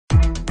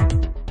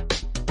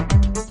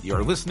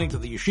You're listening to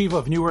the Yeshiva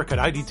of Newark at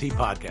IDT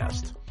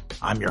podcast.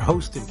 I'm your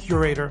host and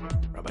curator,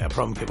 Rabbi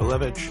Abram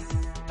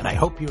Kibalevich, and I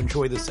hope you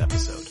enjoy this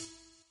episode.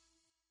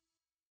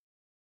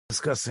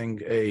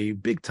 Discussing a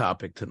big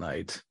topic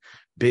tonight,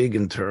 big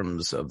in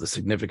terms of the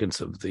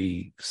significance of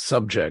the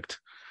subject,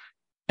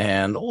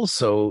 and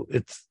also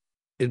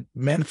it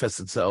manifests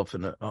itself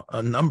in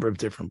a number of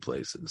different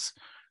places,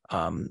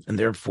 and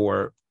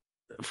therefore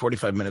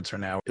 45 minutes or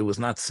an hour, it was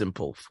not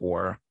simple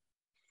for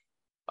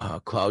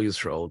Klal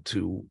Yisrael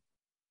to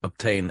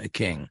obtain a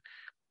king.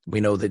 We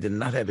know they did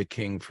not have a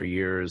king for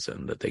years,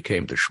 and that they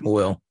came to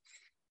Shmuel,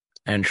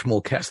 and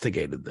Shmuel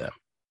castigated them,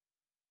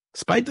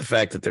 despite the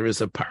fact that there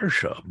is a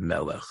parsha of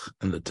Melech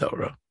in the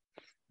Torah,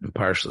 in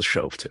Parshas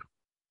Shoftim.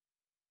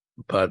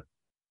 But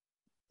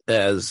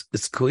as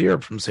it's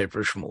clear from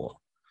Sefer Shmuel,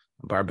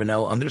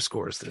 Barbanel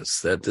underscores this,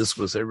 that this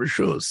was a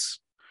reshus.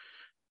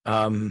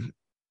 The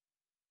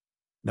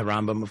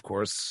Rambam, of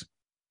course,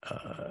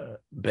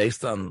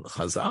 based on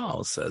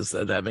Chazal, says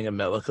that having a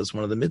melech is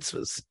one of the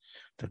mitzvahs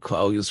that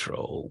Klal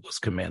Yisrael was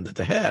commanded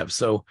to have.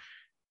 So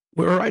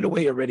we're right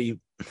away already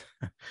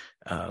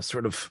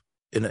sort of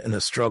in a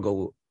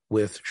struggle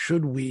with,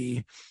 should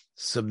we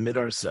submit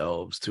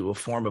ourselves to a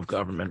form of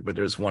government where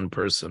there's one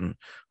person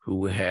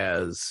who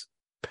has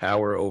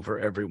power over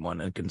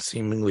everyone and can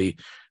seemingly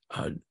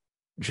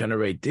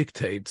generate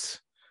dictates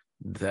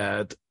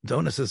that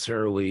don't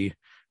necessarily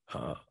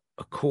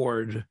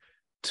accord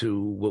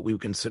to what we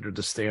would consider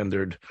the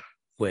standard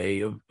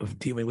way of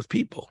dealing with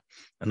people.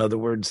 In other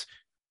words,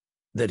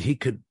 that he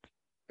could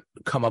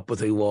come up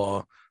with a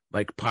law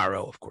like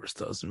Paro, of course,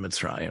 does in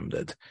Mitzrayim,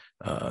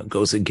 that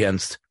goes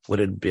against what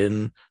had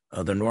been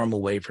the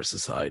normal way for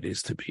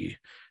societies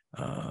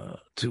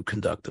to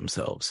conduct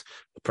themselves.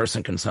 A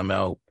person can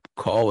somehow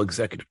call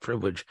executive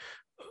privilege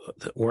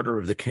the order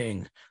of the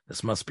king.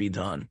 This must be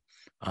done.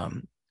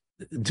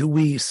 Do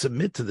we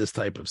submit to this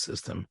type of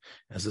system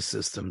as a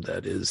system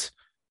that is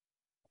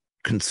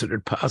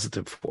considered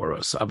positive for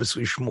us?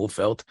 Obviously, Shmuel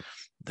felt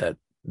that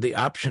the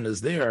option is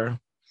there,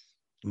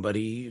 but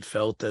he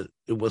felt that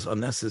it was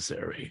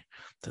unnecessary,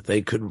 that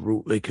they could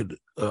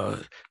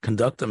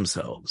conduct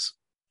themselves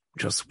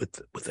just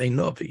with a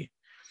novi.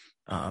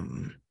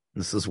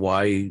 This is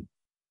why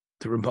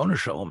the Ribono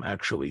Shalom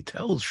actually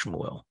tells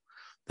Shmuel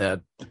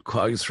that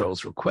Klal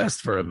Yisrael's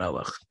request for a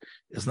melech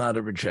is not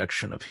a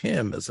rejection of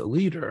him as a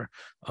leader,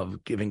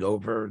 of giving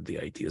over the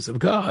ideas of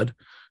God,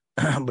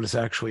 but it's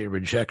actually a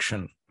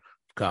rejection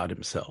of God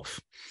himself.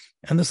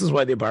 And this is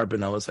why the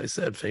Barbanel, as I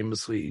said,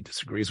 famously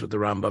disagrees with the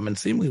Rambam and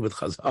seemingly with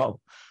Chazal. It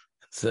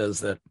says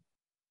that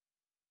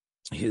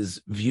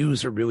his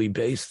views are really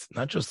based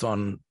not just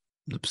on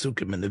the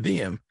Psukim and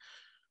Neviim,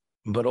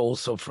 but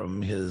also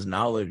from his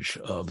knowledge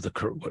of the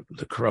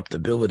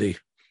corruptibility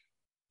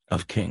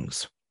of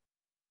kings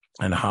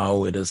and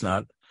how it has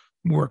not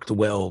worked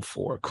well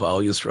for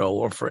Klal Yisrael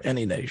or for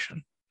any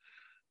nation.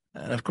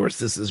 And of course,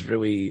 this is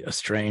really a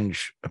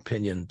strange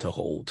opinion to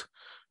hold,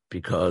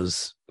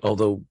 because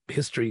although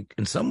history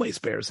in some ways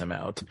bears him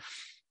out,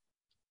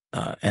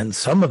 and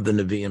some of the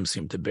Nevi'im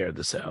seem to bear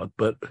this out,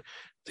 but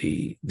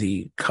the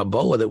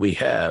Kabbalah that we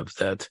have,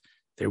 that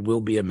there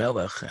will be a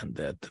Melech, and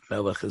that the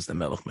Melech is the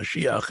Melech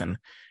Mashiach, and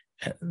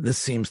this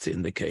seems to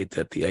indicate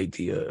that the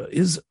idea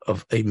is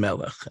of a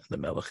Melech, and the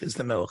Melech is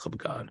the Melech of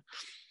God.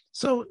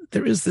 So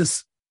there is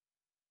this,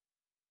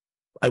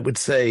 I would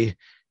say,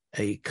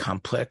 a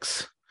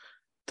complex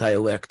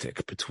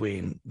dialectic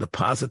between the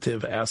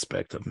positive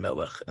aspect of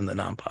Melech and the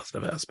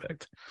non-positive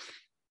aspect.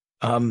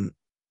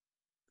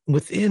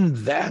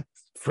 Within that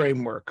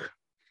framework,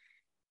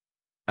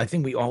 I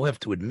think we all have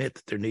to admit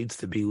that there needs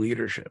to be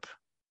leadership.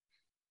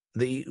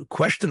 The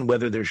question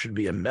whether there should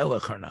be a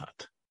Melech or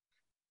not,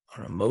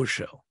 or a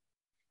Moshel,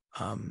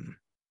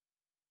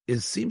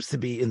 seems to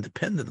be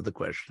independent of the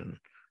question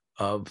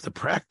of the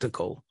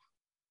practical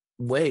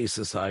way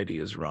society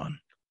is run,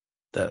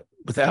 that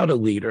without a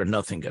leader,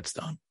 nothing gets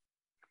done.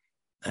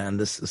 And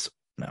this is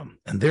now,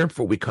 and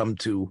therefore we come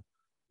to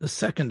the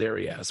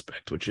secondary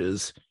aspect, which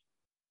is,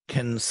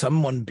 can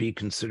someone be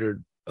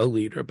considered a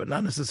leader, but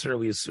not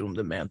necessarily assume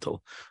the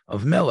mantle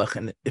of Melech?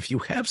 And if you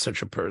have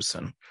such a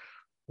person,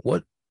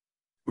 what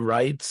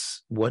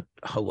rights, what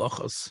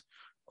halachos,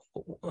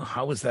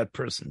 how is that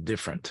person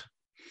different?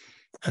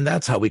 And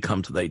that's how we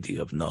come to the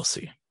idea of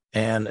Nasi.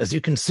 And as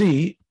you can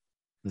see,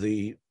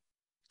 the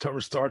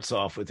Torah starts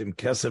off with Im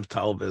Kesev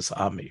Talvis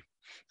Ami.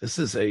 This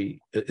is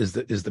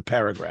the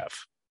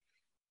paragraph,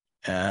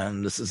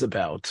 and this is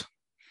about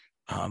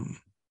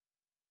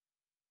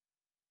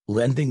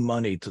lending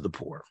money to the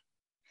poor,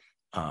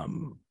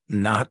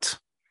 not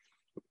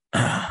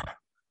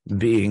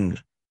being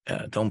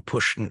not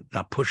pushing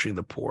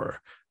the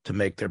poor to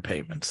make their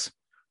payments,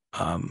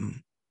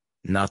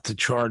 not to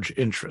charge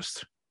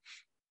interest.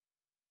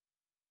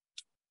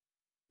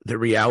 The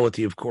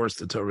reality, of course,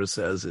 the Torah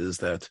says, is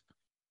that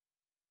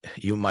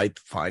you might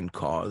find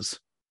cause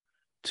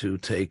to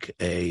take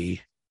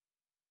a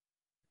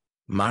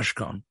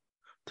mashkon,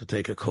 to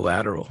take a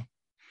collateral,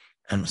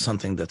 and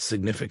something that's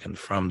significant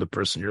from the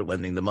person you're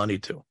lending the money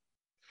to.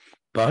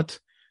 But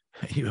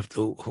you have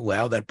to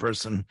allow that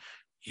person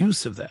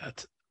use of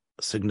that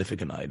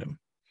significant item.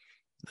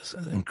 This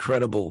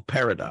incredible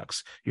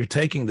paradox. You're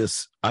taking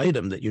this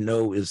item that you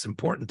know is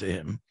important to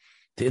him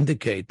to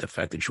indicate the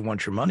fact that you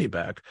want your money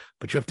back,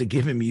 but you have to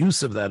give him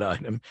use of that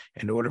item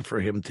in order for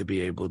him to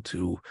be able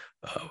to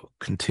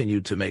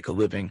continue to make a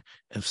living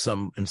in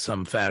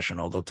some fashion,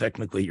 although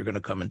technically you're going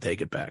to come and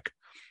take it back.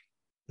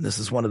 And this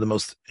is one of the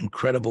most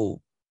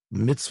incredible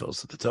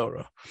mitzvos of the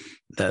Torah,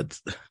 that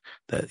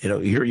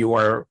here you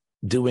are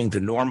doing the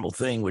normal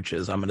thing, which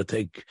is I'm going to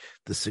take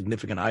the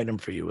significant item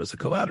for you as a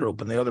collateral,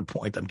 but on the other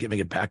point, I'm giving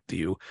it back to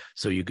you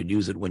so you can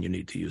use it when you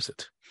need to use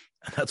it.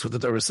 And that's what the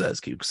Torah says.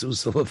 Of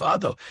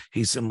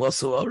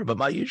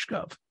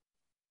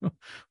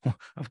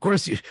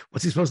course,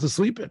 what's he supposed to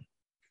sleep in?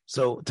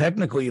 So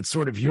technically, it's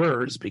sort of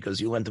yours because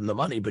you lent him the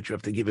money, but you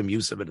have to give him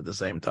use of it at the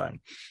same time.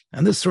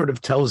 And this sort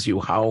of tells you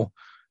how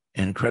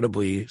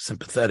incredibly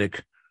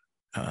sympathetic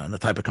and the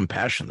type of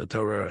compassion the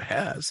Torah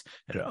has,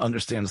 and it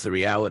understands the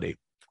reality.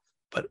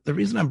 But the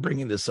reason I'm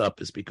bringing this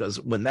up is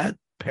because when that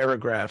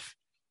paragraph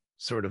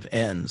sort of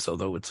ends,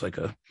 although it's like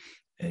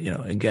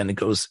again, it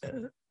goes,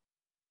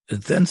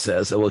 it then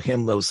says,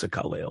 Elohim lo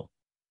sekalel,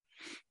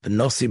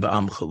 v'nosi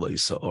ba'amcha lo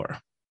yisa'or.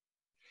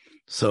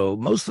 So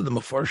most of the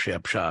Mefarshei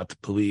Pshat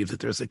believe that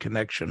there's a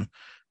connection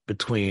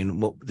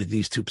between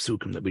these two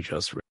psukim that we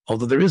just read.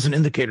 Although there is an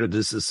indicator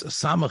this is a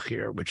samach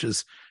here, which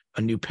is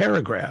a new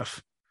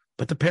paragraph,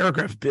 but the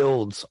paragraph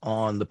builds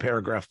on the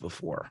paragraph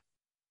before.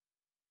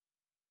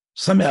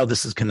 Somehow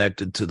this is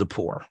connected to the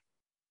poor.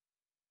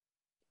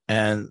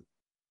 And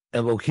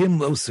Elohim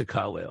lo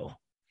sekalel,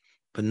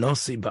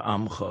 v'nosi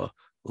ba'amcha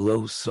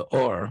lo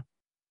sa'or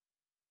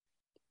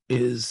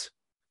is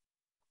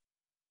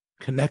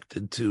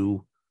connected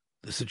to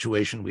the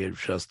situation we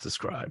have just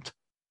described.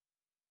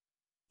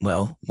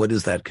 Well, what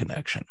is that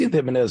connection? In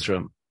Ibn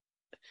Ezra,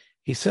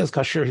 he says,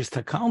 "Kasher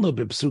histakalnu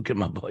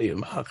b'psukim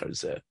habayim achar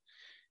zeh."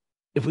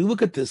 If we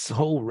look at this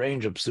whole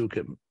range of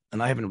psukim,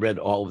 and I haven't read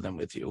all of them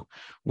with you,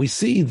 we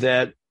see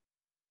that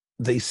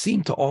they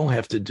seem to all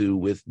have to do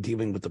with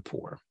dealing with the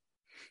poor.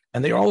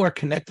 And they all are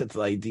connected to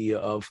the idea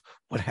of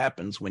what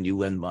happens when you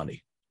lend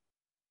money.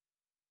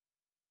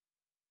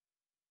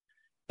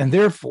 And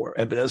therefore,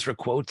 Ibn Ezra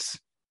quotes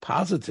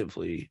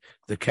positively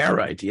the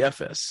Karaite,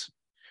 Yefes.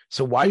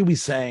 So why are we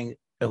saying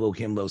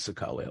Elohim lo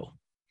sekalel?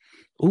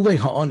 Ule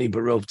ha'ani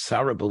barov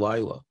tzara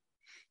b'layla.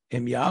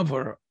 Im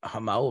yavar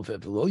hamalve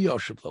v'lo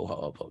yoshev lo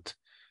ha'avot.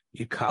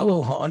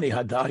 Yikalo ha'ani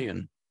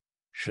hadayan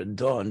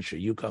shadon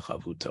sheyukach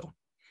havuto.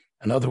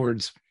 In other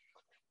words,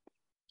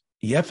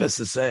 Yefes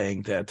is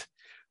saying that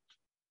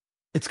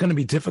it's going to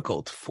be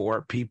difficult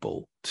for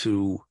people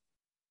to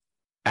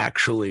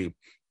actually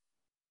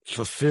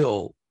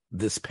fulfill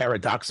this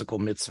paradoxical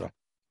mitzvah.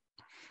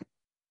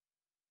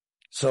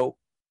 So,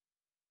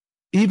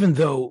 even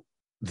though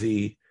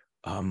the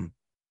Dayan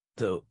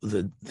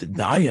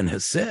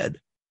has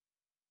said,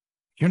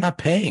 you're not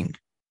paying.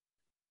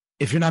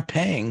 If you're not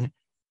paying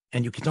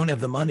and you don't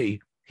have the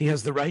money, he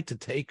has the right to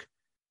take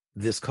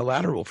this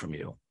collateral from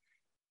you.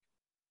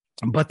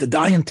 But the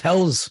Dayan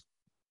tells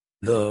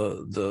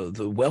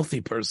the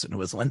wealthy person who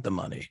has lent the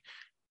money,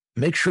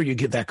 make sure you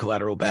give that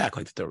collateral back,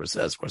 like the Torah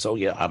says. Of course, I'm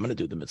going to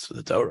do the mitzvah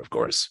of the Torah, of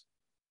course.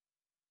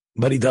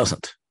 But he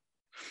doesn't.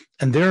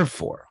 And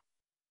therefore,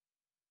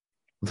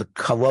 the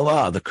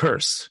kalala, the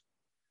curse,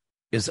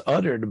 is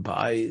uttered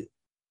by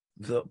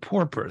the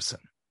poor person.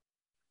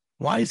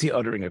 Why is he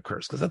uttering a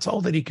curse? Because that's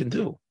all that he can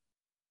do.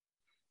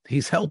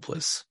 He's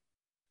helpless.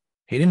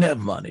 He didn't have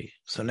money,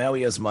 so now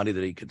he has money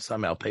that he can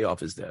somehow pay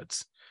off his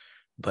debts.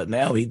 But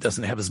now he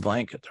doesn't have his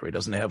blanket, or he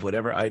doesn't have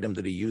whatever item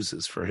that he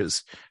uses for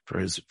his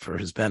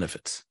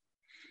benefits.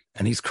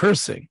 And he's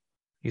cursing.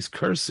 He's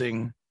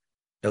cursing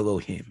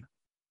Elohim.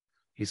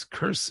 He's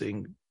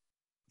cursing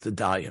the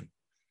Dayan,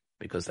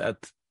 because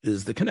that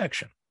is the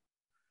connection.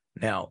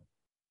 Now,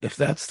 if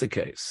that's the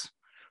case,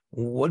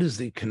 what is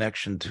the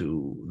connection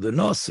to the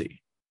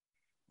Nasi?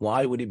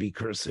 Why would he be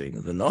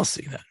cursing the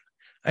Nasi then?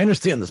 I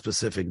understand the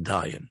specific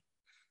Dayan,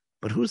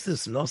 but who's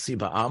this Nasi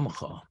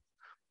ba'amcha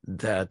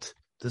that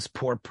this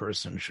poor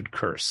person should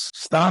curse?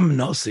 Stam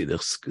Nasi, the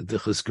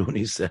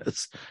Chizkuni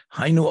says,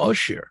 Hainu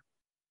Oshir,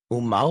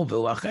 Umal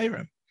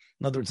v'lacherim.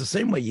 In other words, the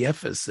same way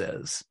Yefes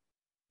says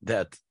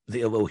that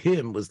the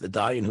Elohim was the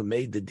Dayan who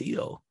made the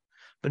deal,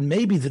 but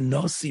maybe the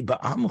Nasi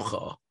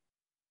ba'amcha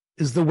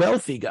is the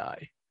wealthy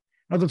guy.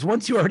 In other words,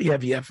 once you already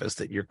have Yefes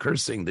that you're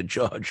cursing the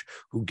judge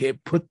who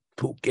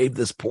gave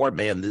this poor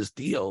man this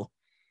deal,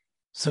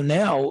 so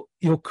now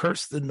you'll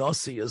curse the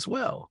Nasi as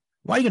well.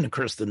 Why are you going to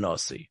curse the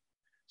Nasi?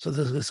 So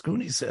the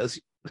Chizkuni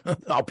says,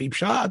 Al Pi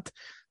Pshat,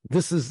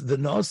 the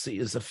Nasi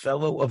is a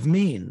fellow of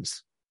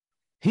means.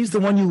 He's the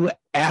one you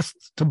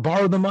asked to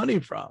borrow the money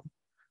from.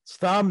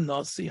 Stam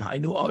Nasi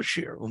Hainu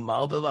Oshir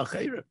Umal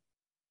v'lacherim.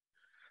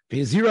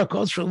 V'yizira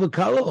kosher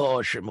l'kalo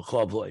Oshir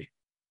m'chavloi.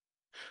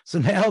 So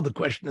now the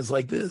question is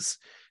like this.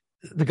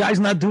 The guy's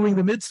not doing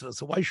the mitzvah,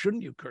 so why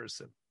shouldn't you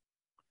curse him?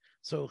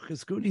 So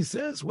Chizkuni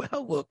says,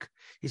 well, look,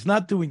 he's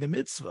not doing the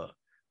mitzvah,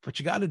 but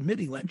you got to admit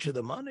he lent you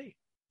the money.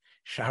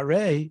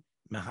 Sharei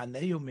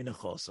Mehaneu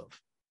minachosov.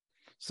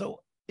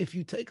 So if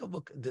you take a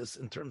look at this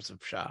in terms of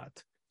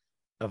Pshat,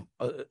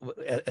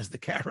 as the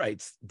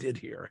Karaites did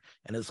here,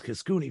 and as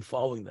Chizkuni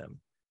following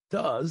them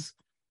does,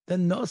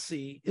 then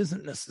Nasi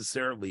isn't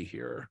necessarily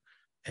here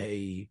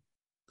a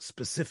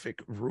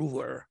specific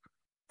ruler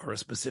or a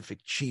specific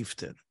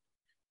chieftain.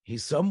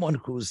 He's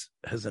someone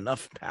has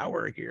enough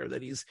power here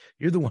that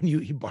you're the one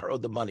he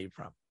borrowed the money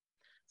from.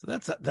 So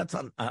that's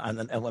on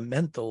an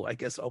elemental, I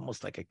guess,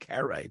 almost like a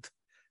Karaite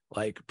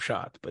like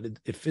pshat, but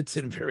it fits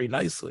in very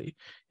nicely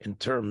in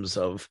terms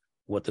of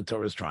what the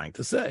Torah is trying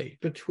to say.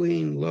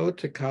 Between lo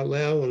to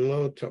kalel and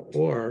lo to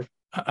or,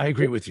 I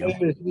agree with you.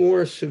 It's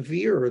more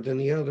severe than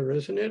the other,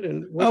 isn't it?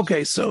 And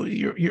okay, so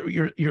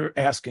you're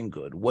asking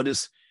good. What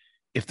is,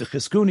 if the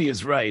Chizkuni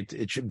is right?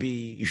 It should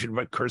be you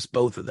should curse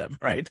both of them,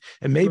 right?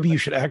 And maybe you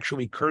should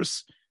actually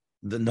curse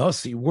the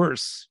Nasi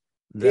worse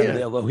than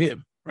the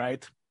Elohim,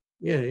 right?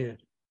 Yeah.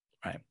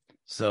 Right.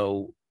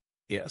 So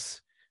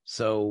yes.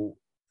 So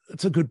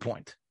it's a good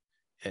point.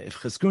 If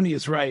Chizkuni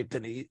is right,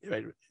 then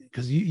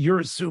because you're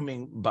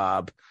assuming,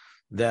 Bob,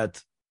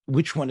 that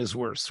which one is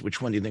worse?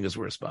 Which one do you think is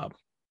worse, Bob?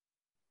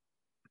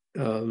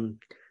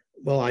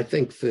 Well, I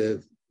think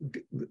the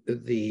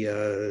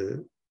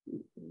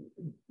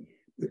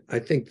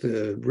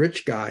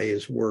rich guy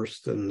is worse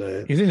than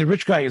the. You think the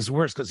rich guy is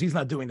worse because he's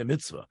not doing the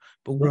mitzvah?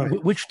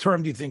 But which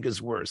term do you think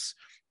is worse,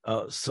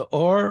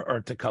 Sa'or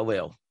or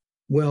Tekalel?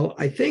 Well,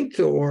 I think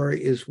the or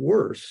is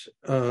worse.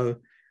 I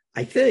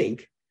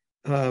think.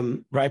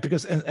 Right,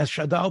 because as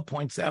Shadal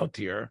points out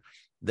here,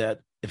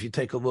 that if you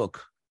take a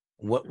look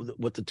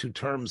what the two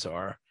terms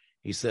are,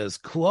 he says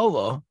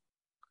klola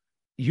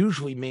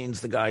usually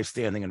means the guy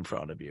standing in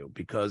front of you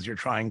because you're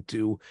trying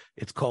to.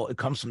 It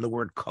comes from the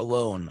word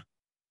cologne,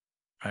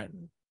 right?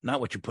 Not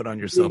what you put on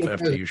yourself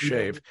after you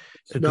shave,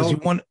 because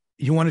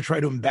you want to try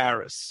to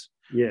embarrass.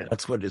 Yeah,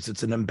 that's what it is.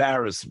 It's an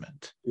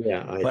embarrassment.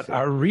 Yeah, but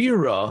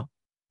arira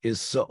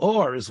is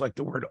saor is like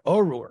the word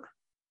orur,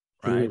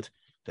 right? Mm-hmm.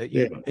 That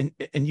you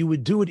and you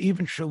would do it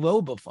even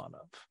shalo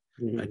b'fanav,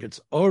 like it's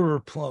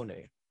orur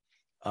plone,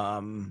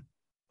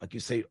 like you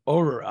say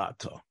orur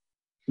ato,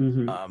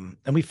 and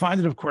we find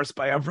it of course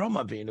by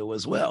Avram Avinu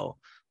as well,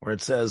 where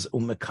it says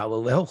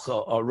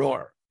umekalelcha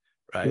orur,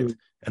 right?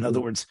 In other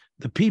words,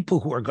 the people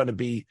who are going to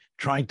be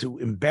trying to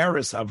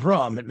embarrass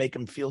Avram and make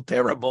him feel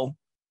terrible,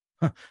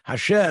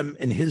 Hashem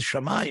in His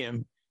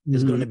Shamayim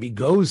is going to be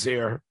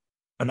gozer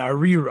an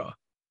arira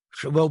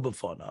shalo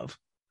b'fanav.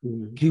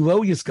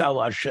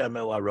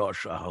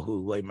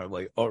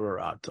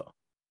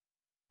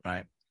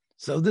 Right.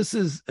 So this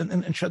is,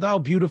 and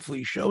Shadal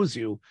beautifully shows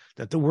you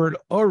that the word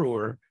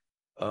orur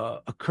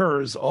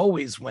occurs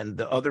always when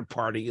the other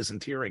party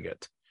isn't hearing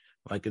it,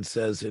 like it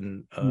says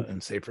in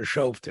Sefer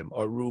Shoftim,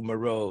 oru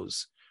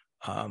maroz,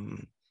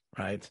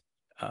 right?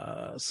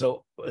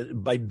 So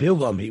by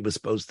Bilam he was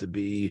supposed to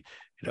be,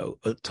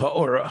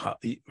 ta'or,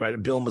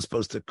 right? Bilam was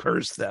supposed to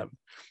curse them,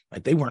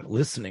 like they weren't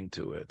listening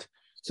to it.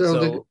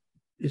 So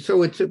it's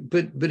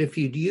but if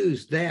you'd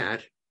use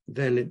that,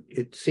 then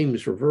it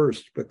seems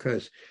reversed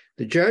because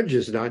the judge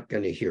is not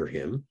going to hear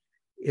him.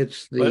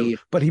 It's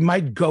but he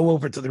might go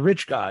over to the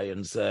rich guy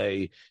and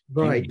say,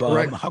 right,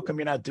 how come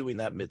you're not doing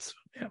that mitzvah?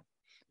 Yeah,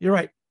 you're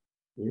right.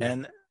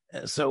 And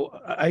so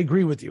I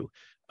agree with you.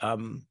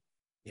 And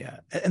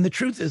the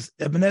truth is,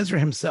 Ibn Ezra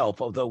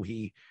himself, although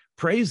he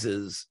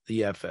praises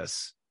the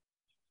FS,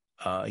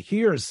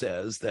 here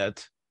says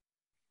that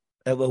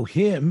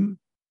Elohim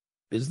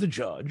is the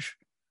judge.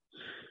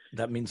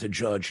 That means a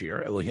judge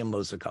here, Elohim lo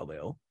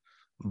zakalel,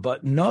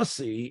 but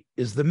Nasi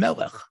is the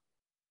melech.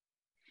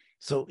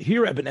 So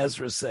here Ibn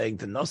Ezra is saying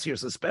the Nasi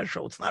is a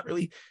special. It's not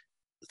really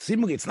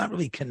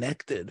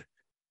connected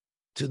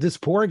to this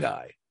poor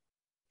guy,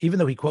 even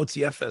though he quotes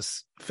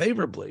Yefes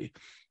favorably.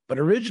 But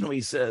originally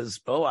he says,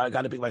 I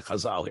got to be like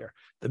Chazal here.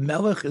 The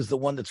melech is the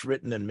one that's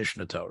written in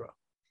Mishnah Torah.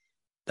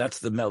 That's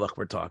the melech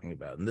we're talking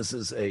about. And this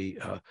is that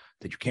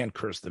you can't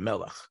curse the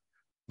melech.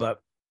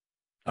 But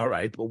all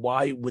right, well,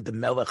 why would the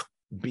melech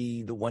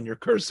be the one you're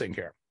cursing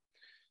here?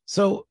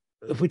 So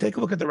if we take a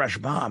look at the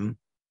Rashbam,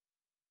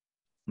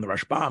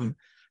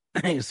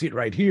 you see it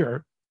right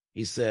here,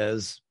 he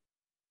says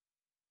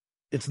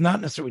it's not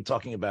necessarily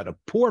talking about a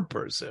poor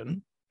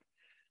person.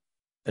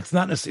 It's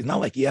not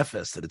like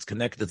Yefes that it's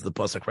connected to the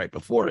pasuk right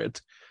before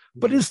it,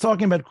 but it's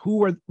talking about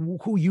who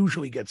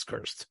usually gets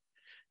cursed.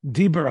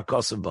 Diber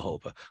Akosav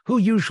Bahova, who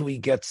usually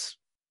gets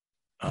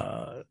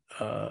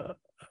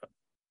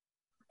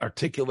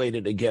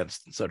articulated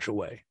against in such a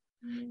way.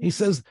 He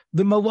says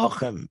the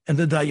Malachim and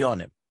the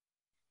Dayanim,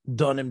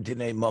 Donim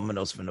Dinei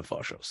Momenos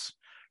V'Nefashos,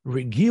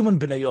 Regilim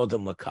B'nei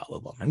Yodim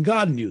L'Kalavam, and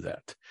God knew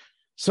that.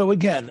 So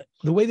again,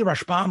 the way the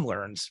Rashbam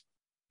learns,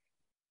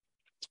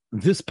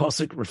 this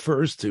pasuk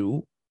refers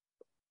to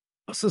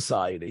a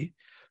society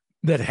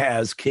that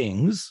has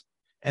kings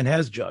and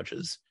has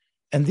judges,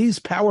 and these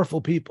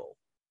powerful people,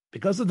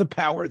 because of the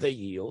power they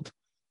yield,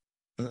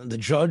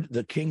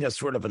 the king has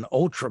sort of an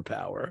ultra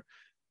power.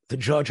 The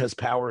judge has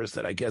powers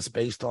that I guess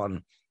based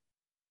on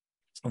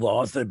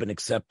laws that have been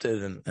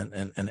accepted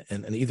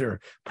and either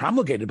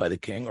promulgated by the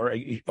king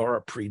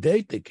or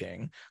predate the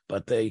king,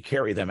 but they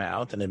carry them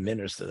out and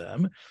administer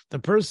them. The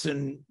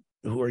person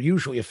who are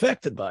usually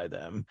affected by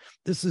them,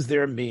 this is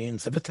their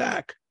means of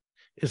attack.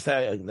 Is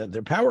that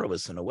they're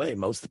powerless in a way.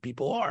 Most of the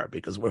people are,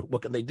 because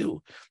what can they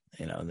do?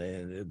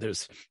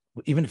 There's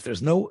even if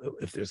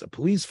there's a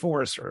police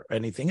force or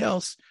anything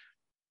else.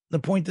 The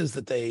point is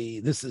that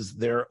this is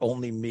their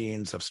only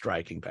means of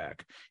striking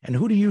back. And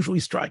who do you usually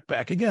strike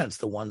back against?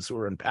 The ones who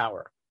are in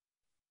power.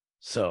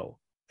 So,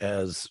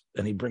 and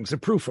he brings a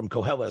proof from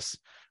Koheles,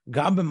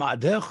 Gam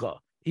b'ma'adecha,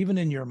 even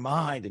in your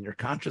mind, in your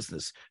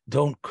consciousness,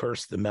 don't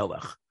curse the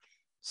Melech.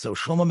 So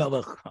Shlomo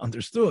Melech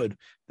understood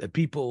that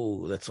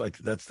people,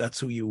 that's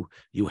who you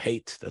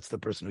hate. That's the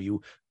person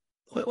who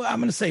I'm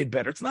going to say it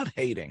better. It's not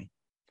hating.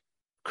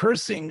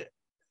 Cursing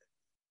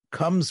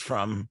comes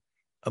from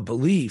a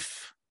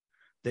belief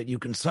that you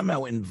can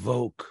somehow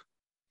invoke,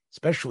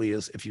 especially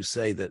as if you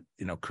say that,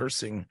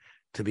 cursing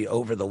to be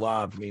over the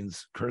law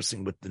means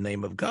cursing with the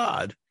name of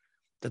God,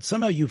 that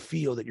somehow you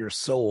feel that your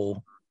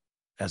soul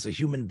as a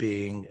human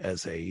being,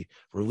 as a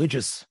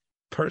religious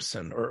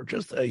person, or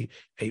just a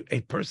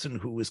person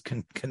who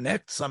can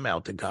connect somehow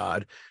to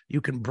God, you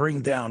can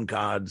bring down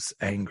God's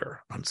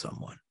anger on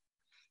someone.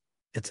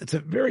 It's a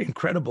very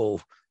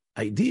incredible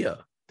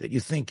idea that you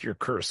think your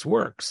curse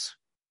works.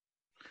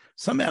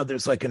 Somehow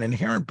there's like an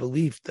inherent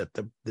belief that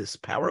this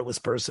powerless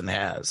person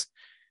has,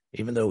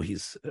 even though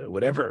he's,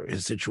 whatever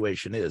his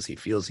situation is, he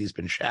feels he's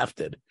been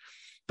shafted,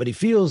 but he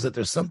feels that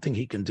there's something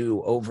he can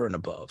do over and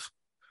above.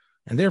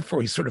 And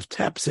therefore he sort of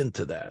taps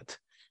into that.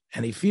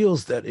 And he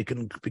feels that it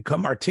can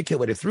become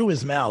articulated through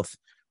his mouth,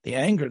 the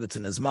anger that's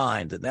in his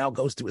mind that now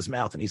goes to his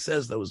mouth. And he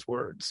says those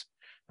words,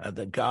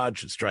 that God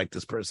should strike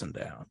this person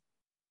down,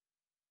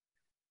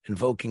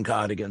 invoking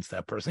God against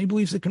that person. He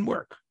believes it can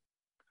work.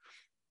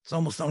 It's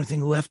almost the only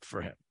thing left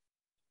for him.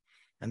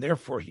 And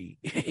therefore he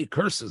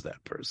curses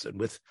that person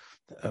with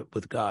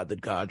God,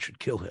 that God should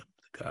kill him,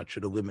 that God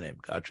should eliminate him,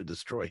 God should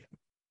destroy him.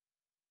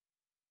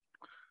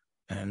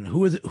 And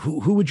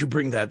who would you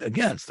bring that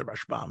against? The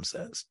Rashbam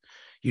says,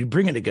 you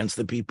bring it against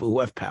the people who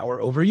have power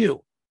over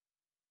you.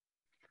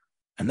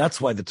 And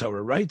that's why the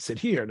Torah writes it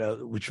here,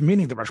 which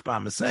meaning the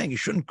Rashbam is saying you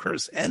shouldn't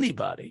curse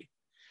anybody.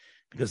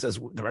 Because as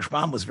the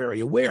Rashbam was very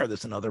aware,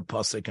 there's another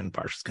pasuk in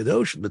Parshas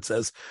Kedoshim that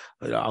says,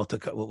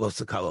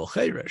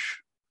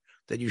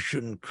 that you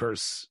shouldn't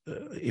curse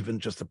even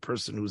just a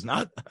person who's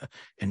not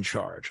in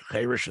charge.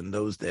 Cheresh in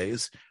those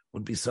days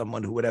would be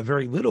someone who would have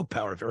very little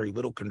power, very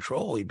little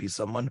control. He'd be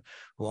someone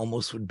who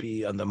almost would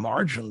be on the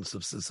margins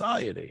of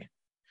society.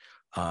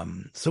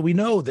 So we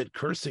know that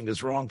cursing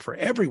is wrong for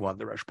everyone,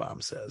 the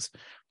Rashbam says.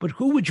 But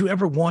who would you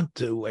ever want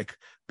to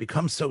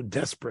become so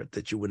desperate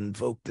that you would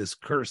invoke this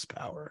curse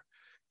power?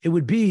 It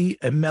would be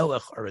a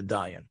melech or a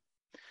dayan.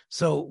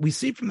 So we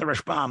see from the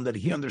Rashbam that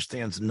he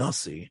understands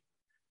Nasi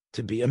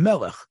to be a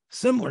melech,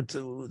 similar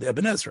to the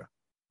Ibn Ezra.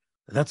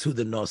 That's who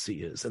the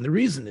Nasi is. And the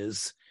reason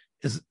is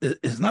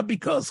not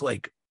because,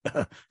 like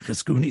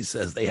Cheskuni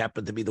says, they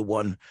happen to be the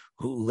one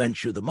who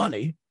lent you the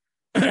money,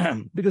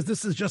 because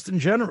this is just in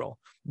general.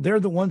 They're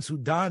the ones who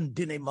don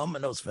dine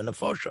mamanos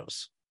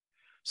v'nefoshos.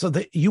 So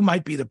that you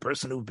might be the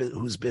person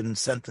who's been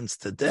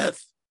sentenced to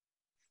death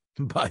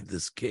by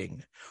this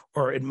king,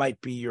 or it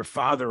might be your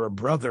father or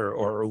brother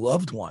or a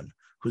loved one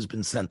who's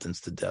been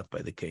sentenced to death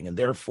by the king, and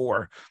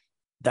therefore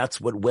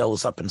that's what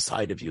wells up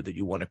inside of you, that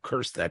you want to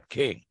curse that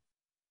king.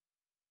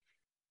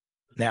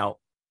 Now,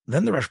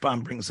 then the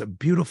Rashbam brings a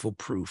beautiful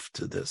proof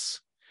to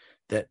this,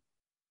 that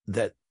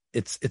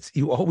it's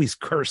you always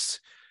curse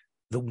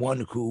the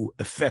one who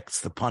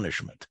affects the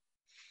punishment.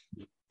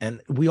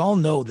 And we all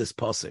know this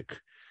pasuk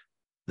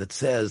that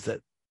says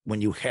that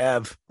when you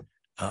have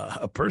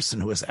a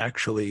person who has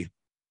actually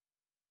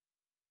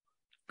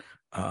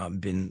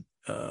been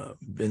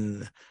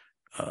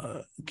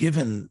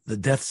given the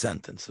death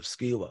sentence of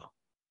skila,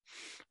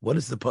 what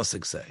does the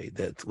pasuk say?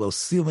 That lo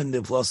silin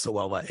nivlaso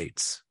ala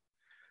eitz,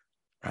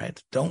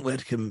 right? Don't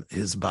let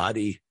his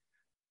body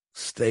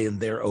stay in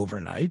there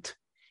overnight.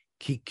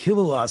 Ki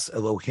kilulas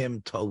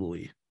Elohim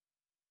tolui.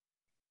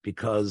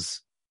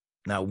 Because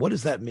now, what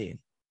does that mean?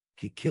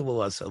 Ki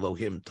kilulas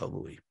Elohim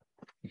tolui.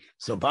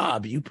 So,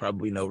 Bob, you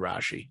probably know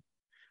Rashi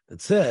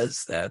that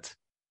says that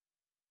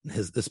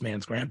this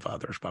man's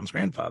grandfather, Rashbam's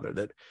grandfather,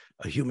 that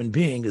a human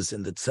being is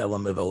in the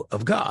tselem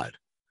of God.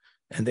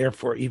 And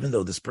therefore, even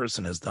though this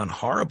person has done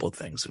horrible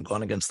things and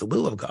gone against the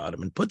will of God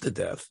and been put to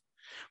death,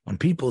 when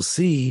people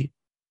see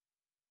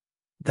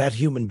that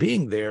human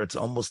being there, it's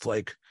almost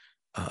like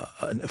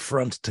an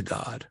affront to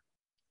God.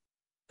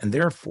 And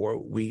therefore,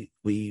 we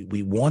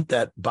want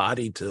that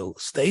body to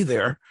stay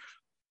there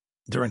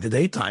during the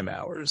daytime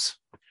hours,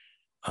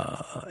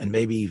 and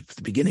maybe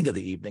the beginning of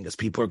the evening as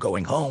people are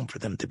going home, for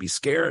them to be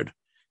scared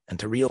and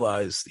to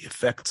realize the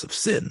effects of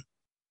sin.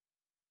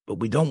 But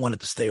we don't want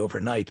it to stay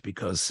overnight,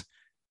 because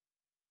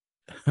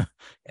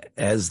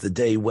as the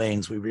day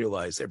wanes, we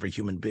realize every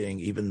human being,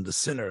 even the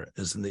sinner,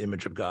 is in the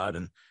image of God,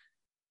 and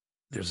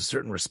there's a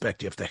certain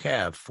respect you have to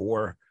have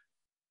for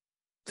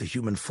the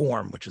human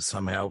form, which is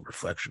somehow a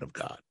reflection of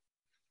God.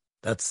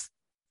 That's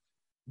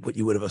what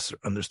you would have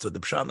understood the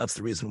pshat. That's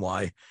the reason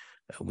why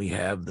we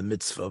have the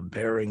mitzvah of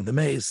bearing the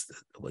mace,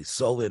 the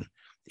solid,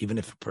 even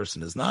if a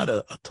person is not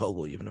a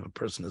total, even if a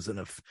person is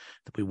that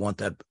we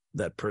want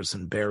that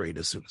person buried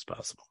as soon as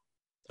possible.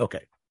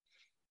 Okay.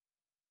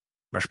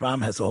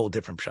 Rashbam has a whole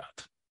different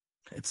pshat.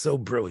 It's so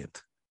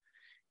brilliant.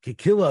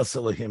 Kikilas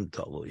Elohim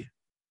tolui.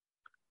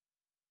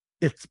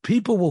 If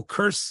people will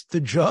curse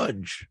the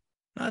judge,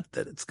 not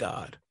that it's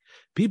God,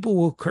 people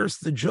will curse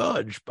the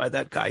judge by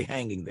that guy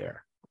hanging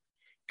there.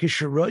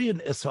 Kisharoyan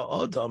es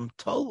ha'adam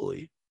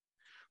tolui.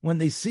 When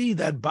they see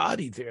that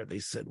body there, they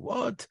said,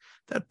 what?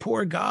 That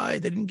poor guy,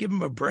 they didn't give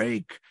him a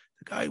break.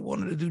 The guy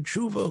wanted to do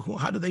tshuva.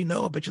 How do they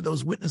know? I bet you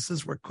those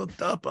witnesses were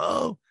cooked up.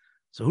 Oh,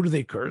 so who do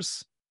they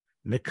curse?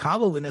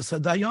 Mekalel es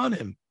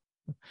hadayanim.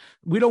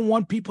 We don't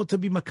want people to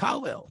be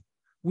mekalel.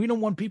 We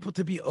don't want people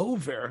to be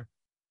over,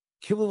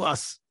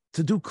 kilulas,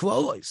 to do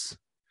klolos.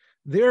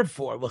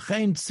 Therefore,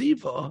 l'chein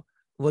tziva,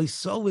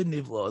 loisolin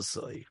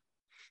nivlasoi.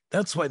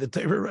 That's why the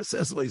Torah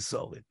says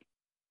loisolin.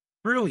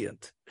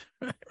 Brilliant,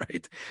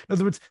 right? In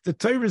other words, the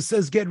Torah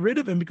says get rid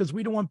of him because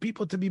we don't want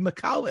people to be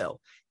mekalel.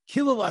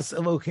 Kilulas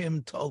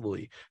Elohim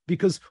tolui.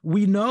 Because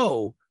we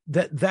know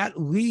that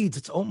leads,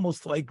 it's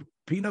almost like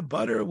peanut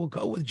butter will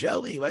go with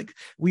jelly. Like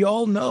we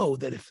all know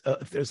that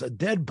if there's a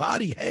dead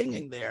body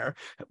hanging there,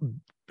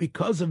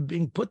 because of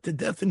being put to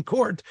death in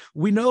court,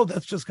 we know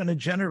that's just going to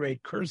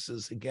generate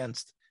curses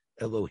against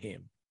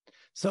Elohim.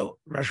 So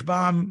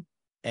Rashbam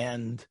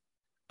and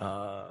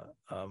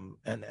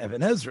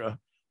Even Ezra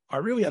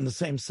are really on the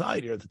same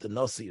side here, that the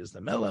Nasi is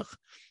the Melech,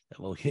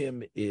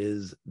 Elohim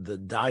is the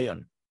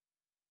Dayan.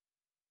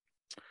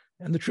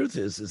 And the truth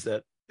is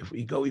that if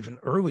we go even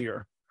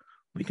earlier,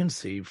 we can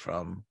see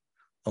from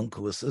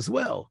Onkelos as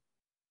well,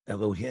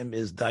 Elohim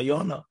is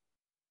Dayana.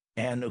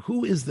 And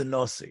who is the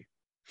Nasi?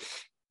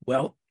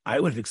 Well, I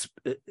would have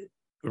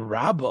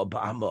Rabba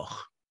Ba'amoch.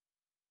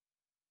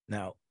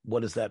 Now,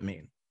 what does that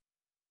mean?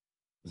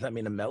 Does that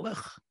mean a melech?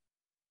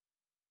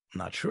 I'm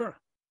not sure.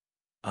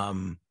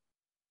 The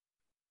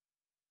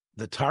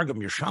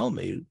Targum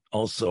Yerushalmi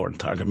also, or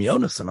Targum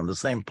Yonasan on the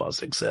same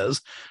pasuk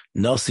says,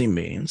 Nasi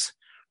means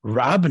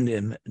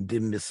Rabbanim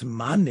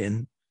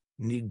dimismanin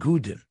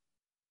nigudin.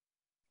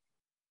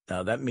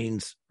 Now that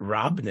means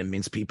Rabbanim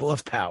means people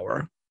of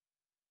power.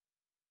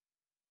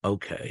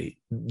 Okay,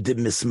 the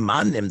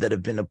mismanim that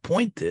have been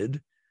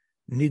appointed,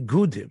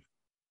 nigudim.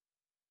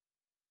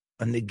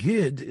 A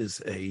nigid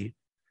is a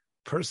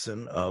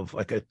person of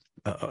like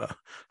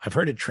I've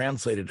heard it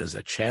translated as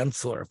a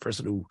chancellor, a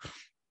person who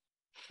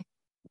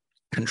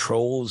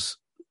controls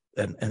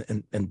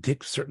and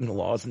dictates certain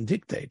laws and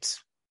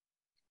dictates.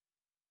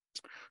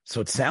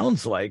 So it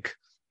sounds like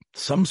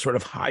some sort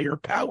of higher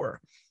power.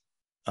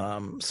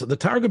 So the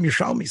Targum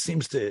Yerushalmi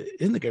seems to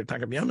indicate,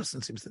 Targum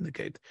Yonasan seems to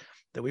indicate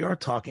that we are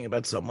talking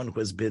about someone who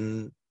has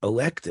been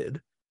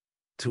elected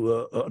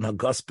to an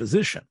august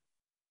position.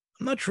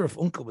 I'm not sure if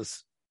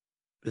Onkelos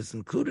is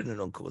included in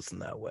Onkelos in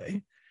that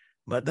way,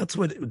 but that's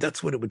what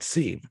it would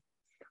seem.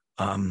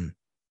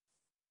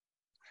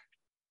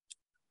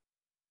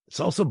 It's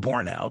also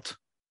borne out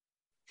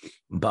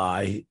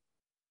by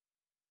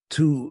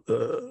two.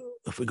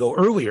 If we go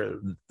earlier,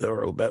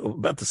 or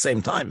about the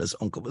same time as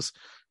Onkelos,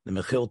 the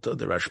Mechilta,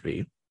 the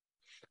Rashbi,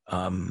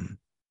 a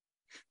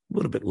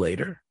little bit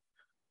later.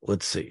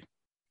 Let's see.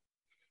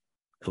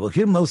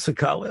 Elohim lo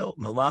sekalel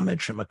melamed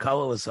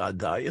shemakalel es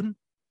adayin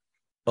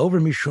over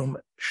mishum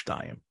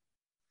shtayim.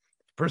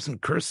 If a person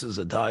curses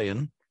a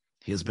dayan,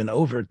 he has been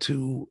over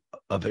two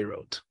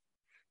averot,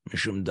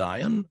 mishum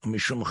dayan or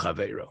mishum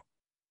chavero.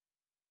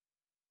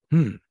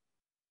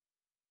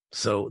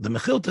 So the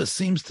Mechilta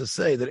seems to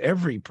say that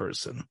every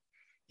person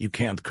you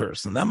can't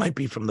curse, and that might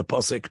be from the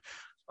pasuk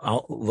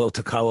lo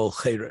takalel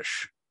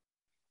cheresh,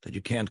 that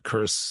you can't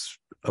curse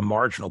a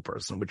marginal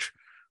person, which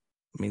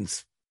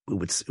means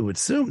it would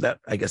assume that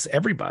I guess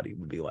everybody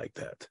would be like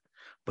that.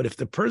 But if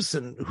the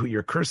person who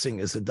you're cursing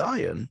is a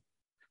dayan,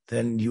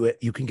 then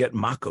you can get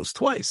makos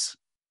twice.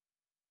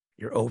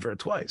 You're over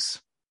twice.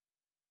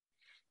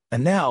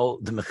 And now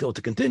the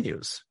Mechilta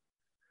continues.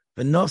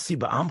 V'nosi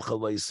ba'amcha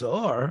lo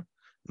yisor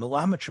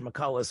melamet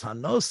shemakalas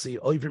hanosi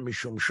over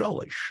mishum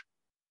sholish,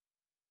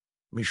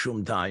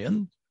 mishum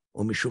dayan,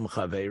 or mishum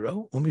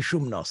chavero, or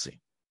mishum nosi.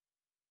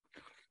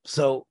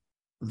 So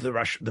the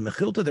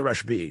Mechilta the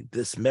Rashbi,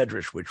 this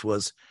medrash, which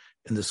was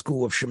in the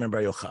school of Shimon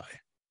Bar Yochai,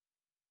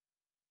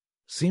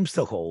 seems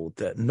to hold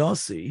that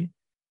Nasi,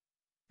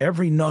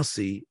 every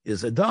Nasi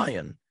is a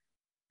dayan,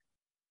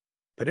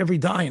 but every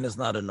dayan is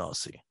not a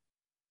Nasi.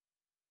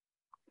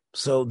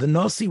 So the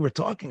Nasi we're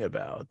talking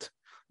about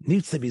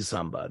needs to be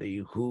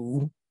somebody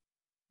who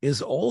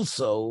is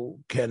also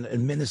can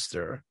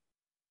administer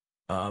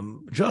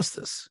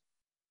justice.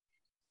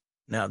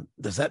 Now,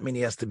 does that mean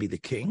he has to be the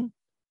king?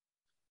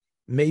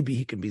 Maybe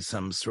he can be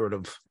some sort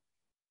of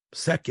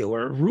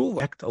secular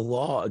ruler, act a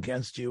law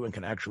against you, and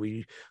can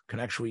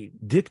actually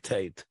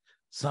dictate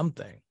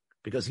something.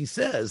 Because he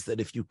says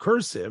that if you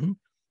curse him,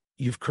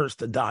 you've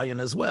cursed a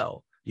dayan as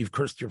well. You've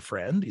cursed your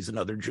friend. He's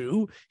another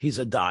Jew. He's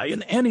a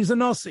Dayan, and he's a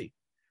Nasi.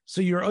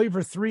 So you're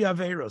over 3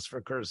 Averos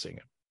for cursing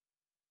him.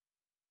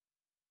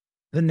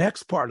 The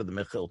next part of the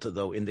Mechilta,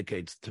 though,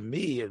 indicates to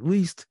me, at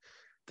least,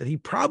 that he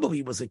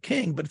probably was a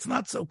king, but it's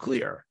not so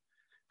clear.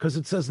 Because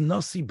it says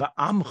Nasi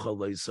ba'amcha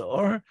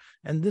le'sa'or,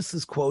 and this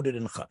is quoted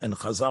in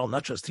Chazal,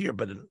 not just here,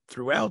 but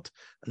throughout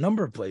a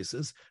number of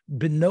places,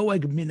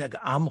 b'noeg mineg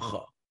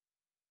amcha.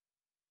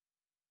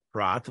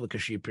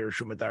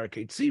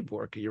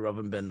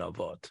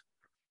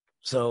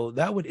 So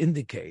that would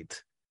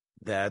indicate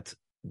that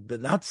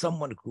not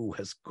someone who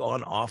has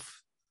gone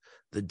off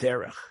the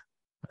derech,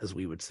 as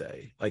we would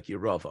say, like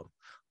Yerovam,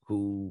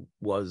 who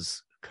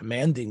was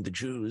commanding the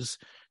Jews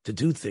to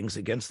do things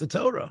against the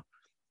Torah.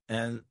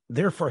 And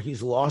therefore,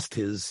 he's lost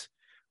his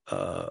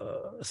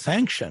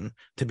sanction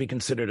to be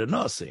considered a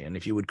Nasi. And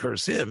if you would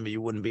curse him,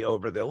 you wouldn't be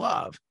over the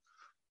lav.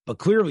 But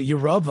clearly,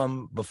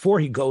 Yerovam, before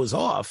he goes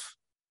off,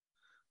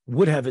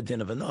 would have a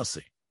din of a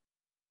Nasi,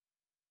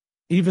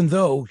 even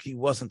though he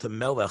wasn't a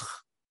Melech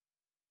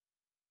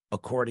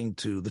according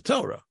to the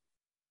Torah,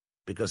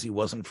 because he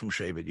wasn't from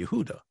Shevet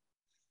Yehuda.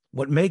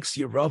 What makes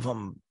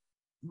Yerovam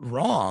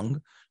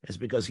wrong is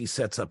because he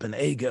sets up an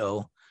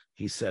Egel,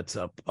 he sets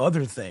up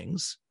other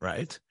things,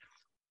 right?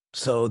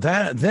 So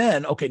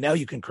then, okay, now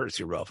you can curse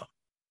Yerovam.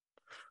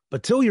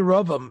 But till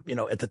Yerovam,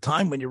 at the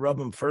time when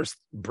Yerovam first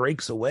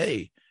breaks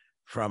away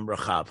from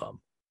Rechavam,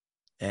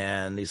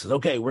 and he says,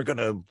 okay, we're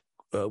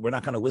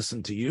not going to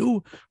listen to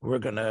you. We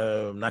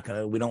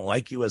don't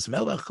like you as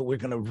Melech. We're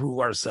going to rule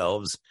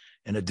ourselves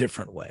in a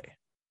different way.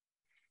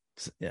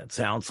 It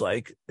sounds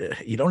like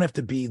you don't have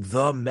to be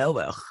the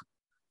Melech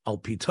al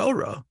pi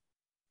Torah.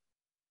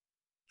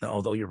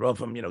 Although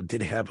Yerovam,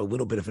 did have a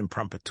little bit of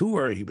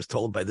impromptu, he was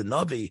told by the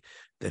Navi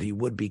that he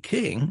would be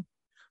king.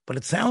 But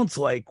it sounds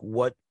like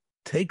what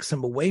takes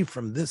him away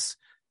from this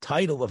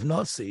title of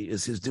Nasi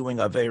is his doing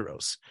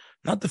Averos,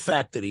 not the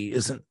fact that he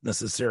isn't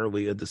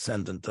necessarily a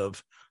descendant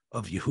of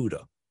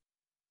Yehuda,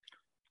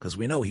 because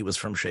we know he was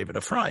from Shevet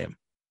Ephraim.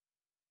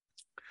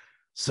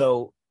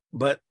 So,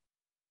 but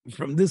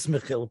from this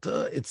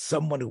Mechilta, it's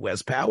someone who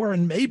has power,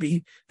 and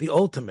maybe the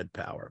ultimate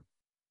power.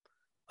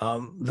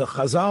 The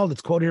Chazal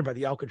that's quoted here by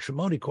the Yalkut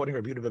Shimoni, quoting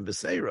Rabbi Yehuda ben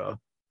Beseira,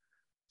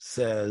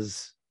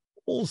 says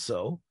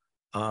also,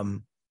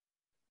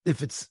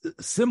 if it's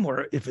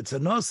similar, if it's a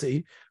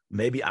Nasi,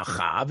 maybe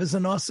Achav is a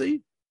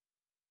Nasi.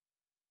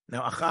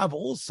 Now, Achav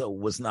also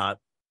was not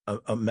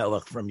a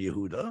Melech from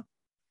Yehuda.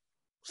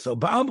 So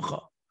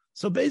Ba'amcha.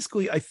 So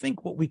basically, I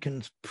think what we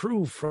can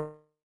prove from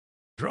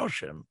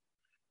Droshim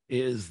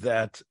is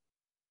that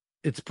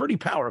it's pretty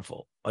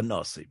powerful, a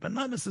Nasi, but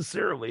not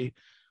necessarily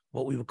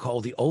what we would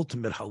call the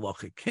ultimate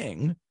halachic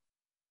king,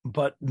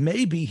 but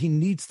maybe he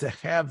needs to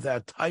have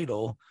that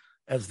title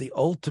as the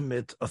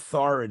ultimate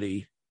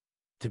authority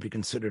to be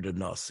considered a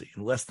Nasi.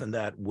 And less than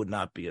that would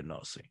not be a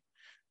Nasi,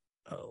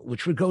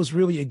 which goes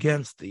really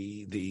against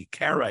the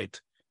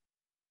Karaite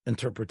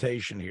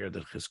interpretation here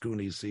that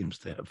Chizkuni seems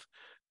to have.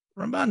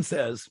 Ramban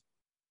says,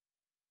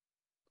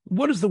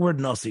 what does the word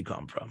Nasi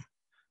come from?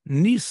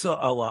 Nisa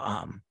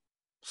ala'am,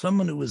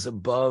 someone who is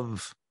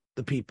above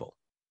the people.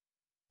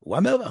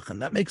 Wamelach,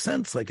 and that makes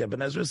sense, like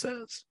Ibn Ezra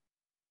says.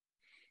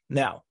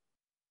 Now,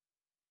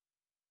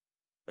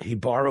 he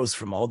borrows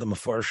from all the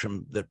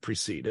Mefarshim that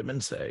precede him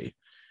and say,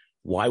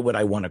 why would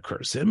I want to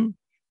curse him?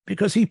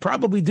 Because he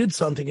probably did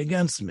something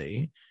against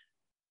me,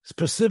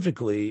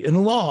 specifically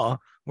in law,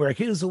 where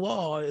his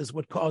law is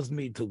what caused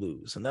me to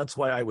lose, and that's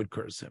why I would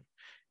curse him.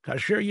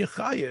 Kasher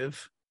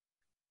Yechayev,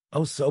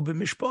 oso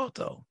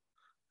b'mishpato.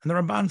 And the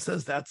Ramban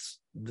says that's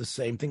the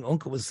same thing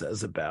Uncle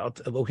says about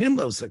Elohim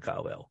lo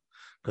sakalel,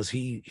 because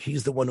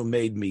he's the one who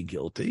made me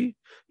guilty.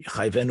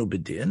 Yechayvenu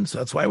b'din, so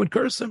that's why I would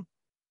curse him.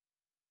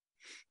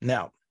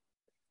 Now,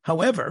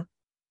 however,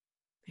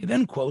 he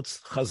then quotes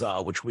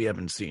Chazal, which we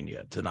haven't seen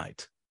yet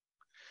tonight.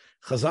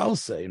 Chazal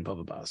say in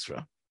Bava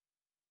Basra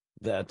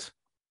that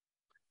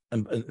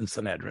in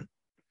Sanhedrin,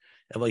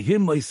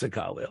 Elohim lo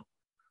sakalel,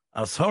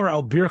 ashar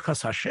al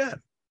birchas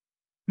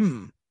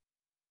Hashem.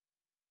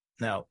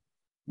 Now,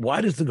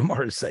 why does the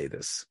Gemara say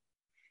this?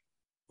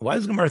 Why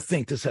does the Gemara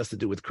think this has to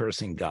do with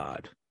cursing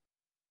God?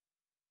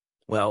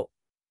 Well,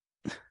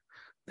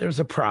 there's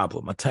a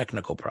problem, a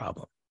technical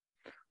problem.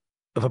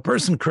 If a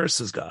person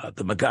curses God,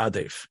 the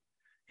Megadef,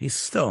 he's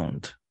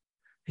stoned.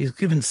 He's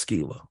given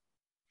skila.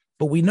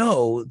 But we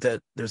know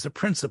that there's a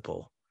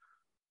principle.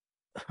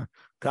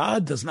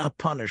 God does not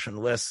punish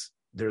unless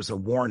there's a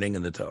warning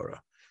in the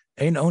Torah.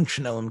 Ein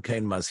onshin elam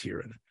kein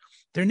mazhirin.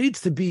 There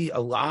needs to be a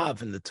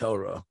lav in the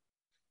Torah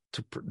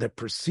that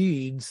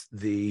precedes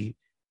the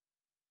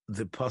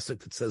pasuk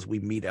that says we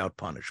mete out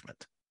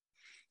punishment.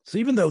 So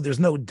even though there's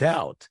no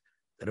doubt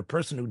that a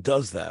person who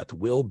does that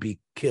will be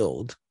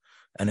killed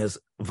and has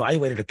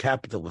violated a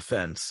capital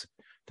offense,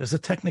 there's a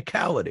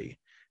technicality.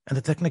 And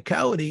the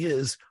technicality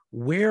is,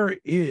 where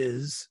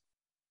is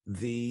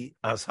the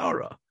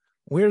azhara?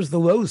 Where's the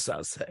lo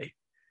saseh?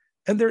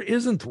 And there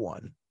isn't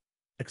one,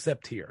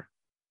 except here,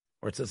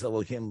 where it says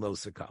Elohim lo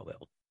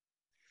sakalel.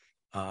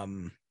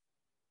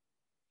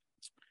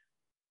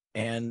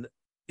 And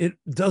it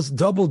does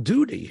double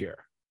duty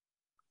here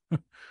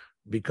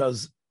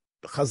because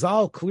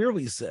Chazal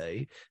clearly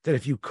say that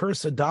if you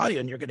curse a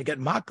dayan, you're going to get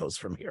makos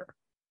from here.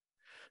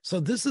 So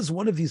this is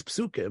one of these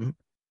psukim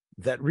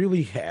that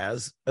really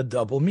has a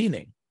double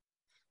meaning.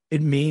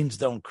 It means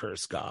don't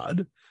curse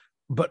God,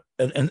 but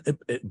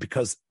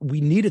because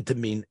we need it to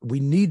mean we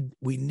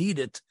need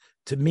it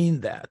to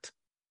mean that.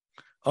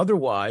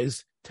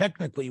 Otherwise,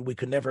 technically, we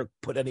could never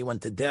put anyone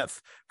to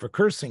death for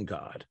cursing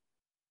God.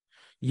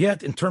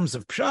 Yet, in terms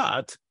of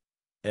pshat,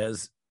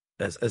 as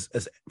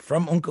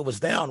from Uncle was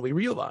down, we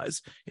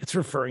realize it's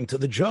referring to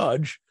the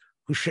judge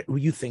who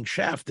you think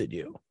shafted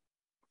you.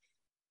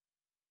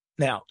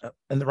 Now,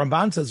 and the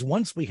Ramban says,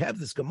 once we have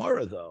this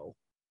Gemara, though,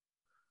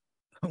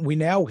 we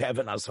now have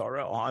an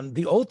Azara on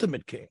the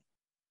ultimate king.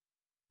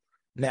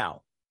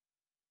 Now,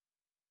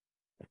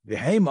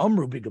 V'heim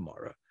Amru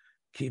b'Gemara,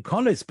 ki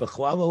kones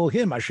b'chlal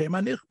Elohim Hashem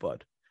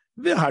anichbad,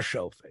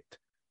 v'hashofet,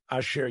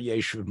 asher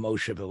yeshuv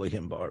Moshe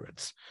v'Elohim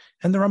ba'aretz.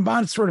 And the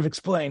Ramban sort of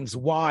explains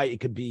why it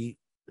can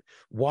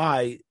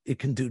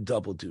do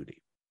double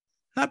duty.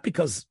 Not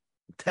because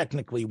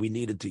technically we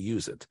needed to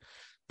use it.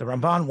 The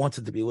Ramban wants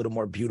it to be a little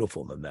more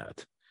beautiful than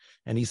that.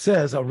 And he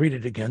says, I'll read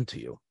it again to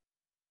you.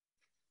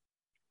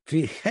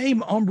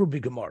 V'heim Amru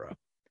b'Gemara,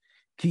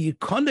 ki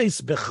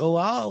yikones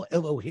b'chlal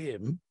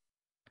Elohim,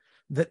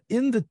 that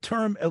in the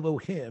term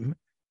Elohim,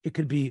 it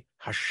could be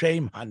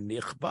Hashem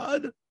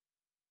hanichbad,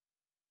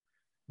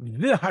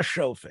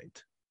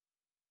 v'hashofet.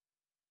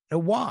 Now,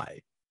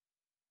 why?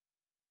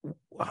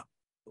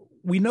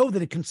 We know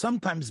that it can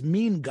sometimes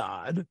mean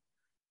God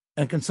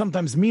and can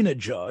sometimes mean a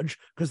judge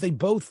because they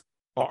both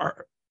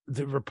are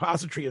the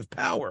repository of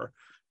power.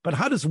 But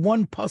how does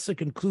one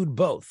pasuk include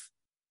both?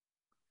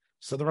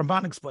 So the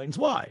Ramban explains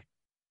why.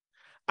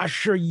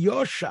 Asher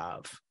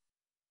Yoshav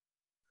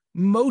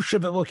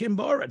Moshe Elohim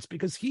Ba'aretz,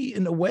 because he,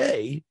 in a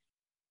way,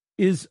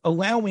 is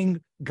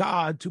allowing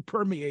God to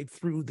permeate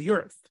through the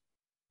earth.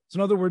 So,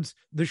 in other words,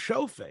 the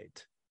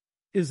shofet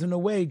is, in a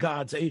way,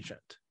 God's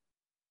agent.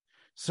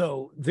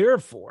 So,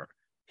 therefore,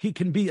 he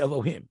can be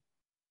Elohim.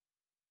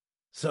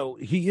 So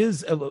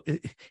he's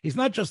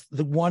not just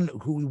the one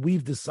who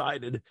we've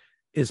decided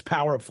is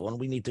powerful and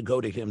we need to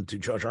go to him to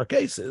judge our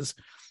cases,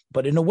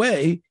 but in a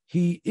way,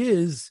 he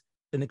is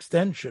an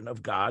extension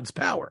of God's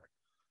power.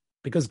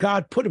 Because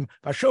God put him,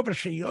 that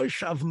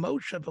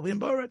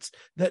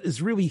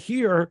is really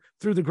here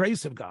through the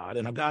grace of God,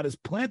 and God has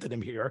planted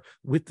him here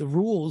with the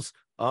rules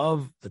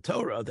of the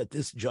Torah that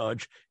this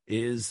judge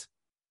is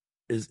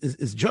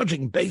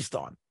judging based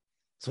on.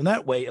 So in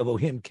that way,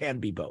 Elohim can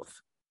be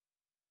both.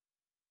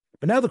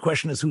 But now the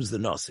question is, who's the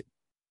Nasi?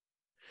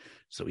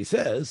 So he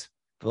says,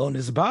 V'lo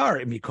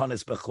nizbar im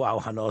yikones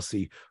bechlal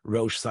hanasi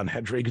rosh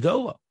Sanhedrin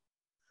gdola,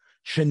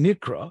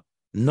 shenikra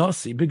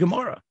Nasi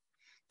b'Gemara.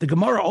 The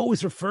Gemara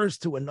always refers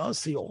to a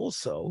Nasi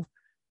also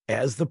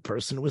as the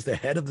person who was the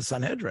head of the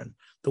Sanhedrin,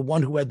 the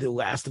one who had the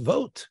last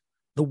vote,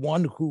 the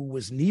one who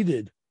was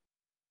needed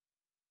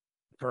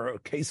for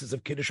cases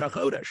of Kiddush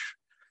HaChodesh,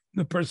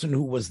 the person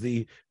who was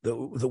the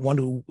one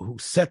who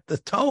set the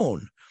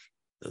tone.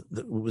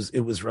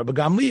 It was Rabbi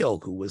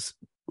Gamliel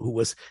who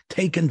was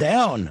taken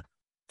down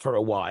for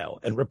a while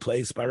and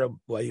replaced by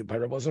Rabbi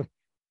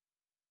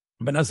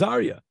Ben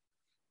Azariah.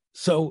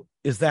 So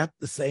is that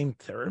the same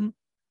term?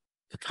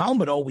 The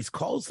Talmud always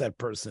calls that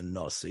person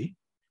Nasi.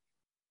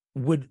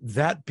 Would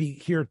that be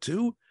here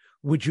too?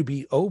 Would you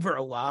be over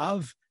a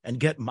lav and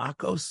get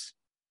makos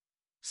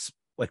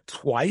like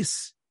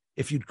twice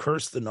if you'd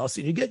curse the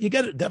Nasi? You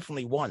get it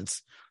definitely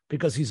once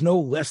because he's no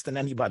less than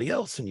anybody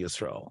else in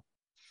Yisrael.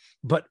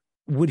 But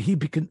would he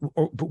be?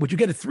 But would you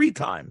get it three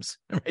times?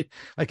 Right?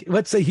 Like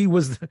let's say he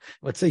was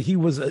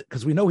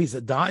because we know he's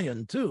a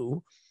dayan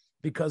too.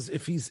 Because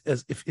if he's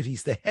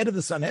the head of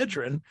the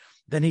Sanhedrin,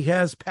 then he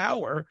has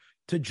power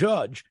to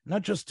judge,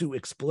 not just to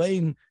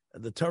explain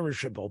the Torah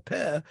Shebal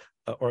Peh,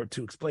 or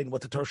to explain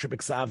what the Torah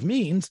Shebeksav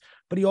means,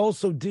 but he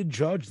also did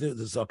judge the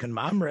Zaken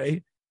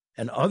Mamre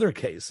and other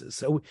cases.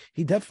 So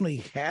he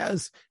definitely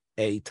has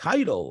a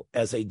title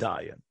as a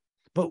dayan.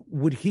 But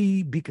would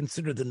he be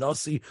considered the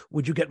Nasi?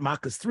 Would you get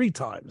makas three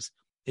times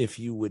if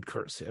you would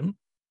curse him?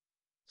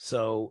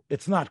 So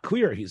it's not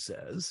clear, he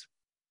says.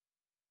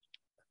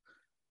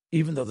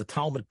 Even though the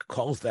Talmud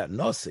calls that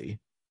Nasi,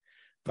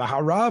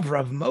 V'harav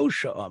Rav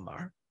Moshe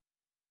Amar,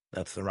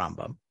 that's the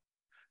Rambam,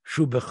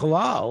 Shu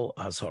Bechlal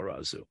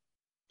Hazharazu.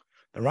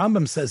 The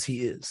Rambam says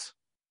he is.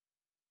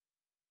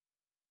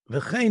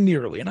 V'chein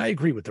nearly, and I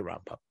agree with the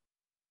Rambam.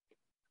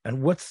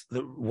 And what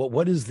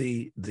is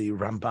the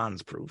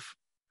Ramban's proof?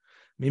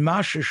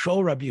 Mimasha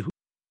Shol Rabbi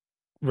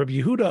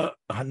Yehuda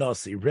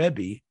Hanasi,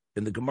 Rebbe,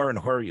 in the Gemara in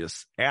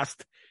Horius,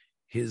 asked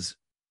his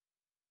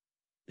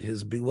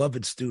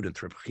beloved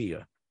student, Reb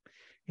Chia.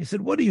 He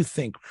said, what do you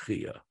think,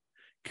 Chia?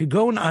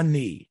 Kigon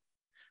ani,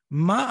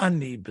 ma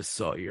ani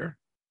b'soyer?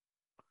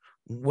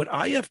 Would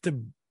I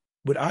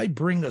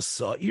bring a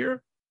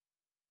soyer?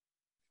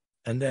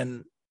 And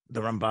then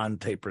the Ramban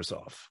tapers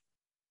off.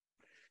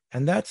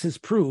 And that's his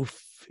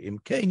proof, Im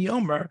Kein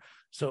Yomer.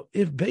 So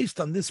if based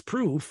on this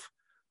proof,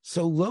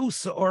 So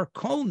losa or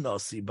kol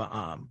nasi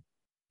ba'am.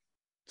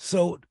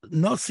 So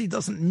nasi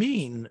doesn't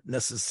mean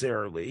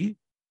necessarily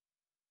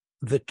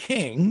the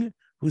king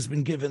who's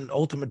been given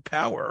ultimate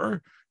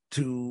power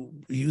to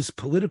use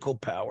political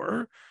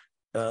power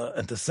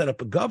and to set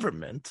up a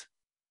government.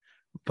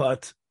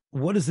 But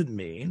what does it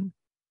mean?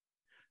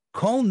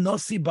 Kol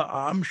nasi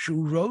ba'am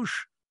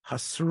shurosh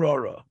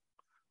hasrora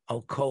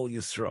al kol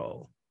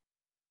Yisrael.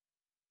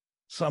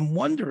 So I'm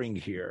wondering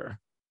here,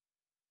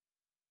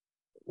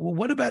 well,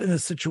 what about in a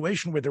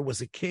situation where there was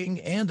a king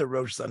and a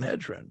Rosh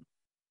Sanhedrin?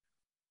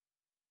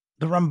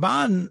 The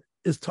Ramban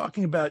is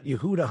talking about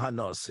Yehuda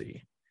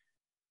HaNasi.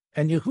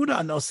 And Yehuda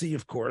HaNasi,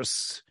 of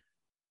course,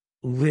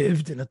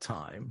 lived in a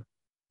time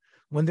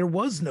when there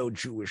was no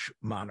Jewish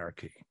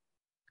monarchy.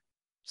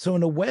 So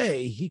in a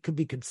way, he could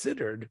be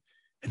considered,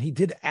 and he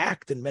did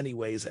act in many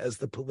ways as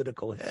the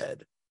political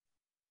head.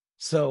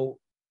 So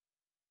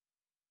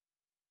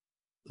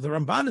the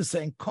Ramban is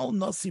saying, Kol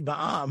Nasi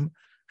Ba'am,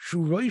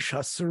 Shuroish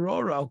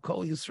HaSorora al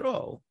Kol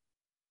Yisrael.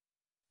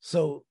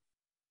 So,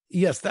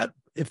 yes, that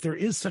if there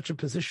is such a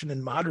position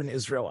in modern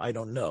Israel, I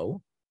don't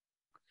know.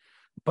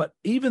 But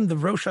even the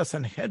Rosh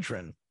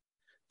HaSanhedrin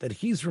that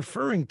he's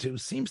referring to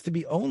seems to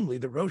be only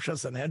the Rosh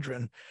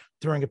HaSanhedrin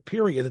during a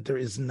period that there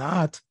is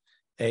not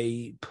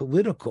a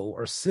political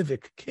or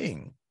civic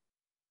king.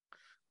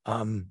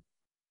 Now,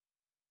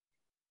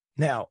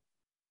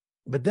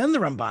 but then the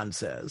Ramban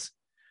says,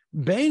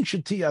 Bein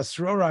sheti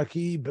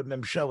asroraki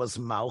b'memshelas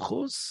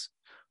malchus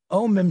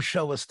o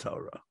memshelas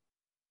Torah.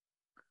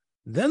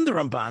 Then the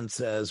Ramban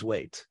says,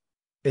 wait,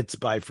 it's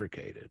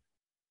bifurcated.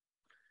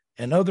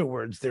 In other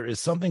words, there is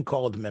something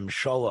called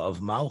memshala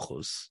of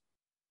malchus,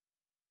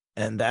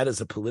 and that is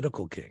a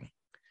political king.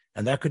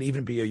 And that could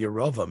even be a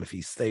Yerovam if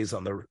he stays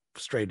on the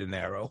straight and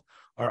narrow,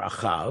 or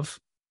Achav.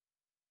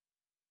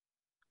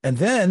 And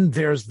then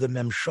there's the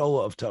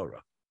memshala of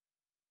Torah.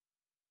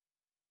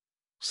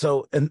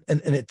 So, and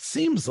it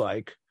seems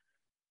like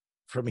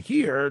from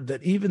here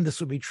that even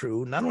this would be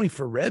true, not only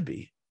for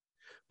Rebbe,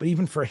 but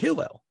even for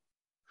Hillel.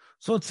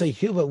 So let's say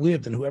Hillel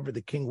lived, and whoever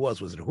the king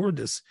was it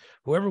Hurdis,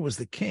 whoever was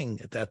the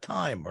king at that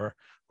time,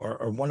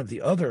 or one of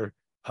the other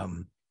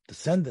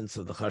descendants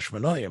of the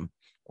Chashmonaim,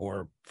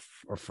 or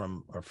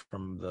from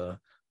the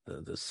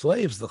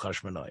slaves of the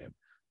Chashmonaim,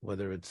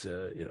 whether it's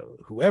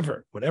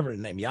whoever, whatever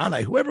name,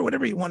 Yanai, whoever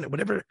you want,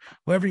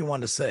 whoever you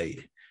want to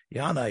say,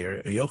 Yanai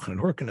or Yochanan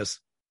Hyrcanus.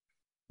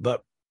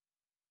 But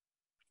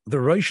the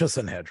Rosh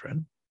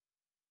Sanhedrin,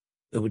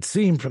 it would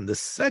seem from the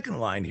second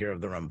line here of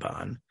the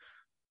Ramban,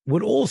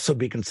 would also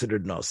be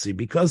considered Nasi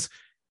because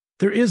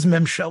there is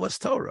Memshelas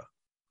Torah.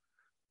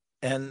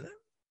 And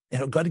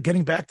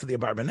getting back to the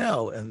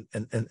Abarbanel and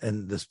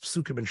the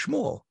Psukim and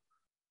Shmuel,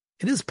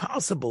 it is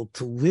possible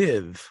to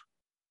live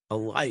a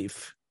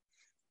life,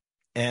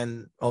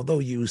 and although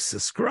you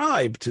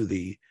subscribe to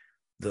the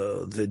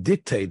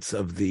dictates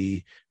of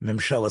the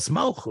Memshelas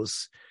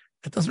Malchus,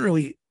 it doesn't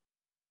really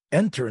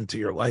enter into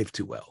your life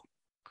too well.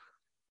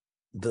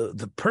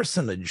 The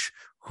personage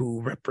who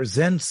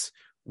represents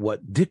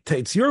what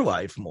dictates your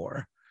life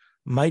more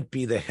might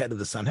be the head of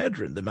the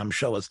Sanhedrin, the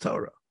Memshelas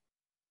Torah.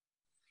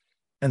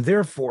 And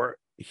therefore,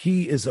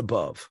 he is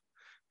above.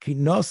 Ki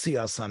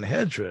nosi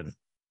Sanhedrin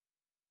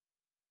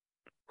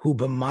hu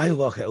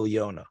b'maylach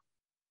elyona.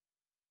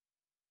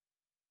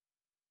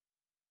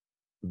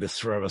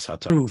 B'sravas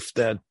haTorah. Proof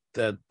that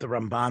the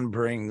Ramban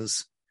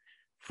brings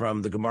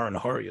from the Gemara in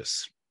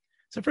Horius.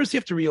 So first you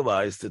have to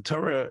realize the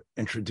Torah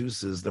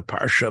introduces the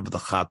Parsha of the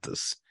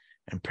Chattas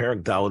and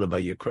Perek Daled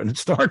Vayikra, and it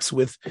starts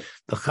with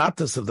the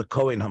Chattas of the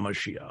Kohen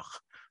HaMashiach,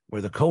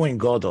 where the Kohen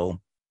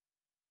Gadol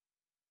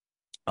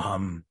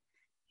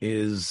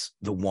is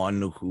the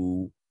one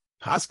who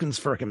paskins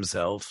for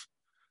himself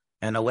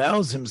and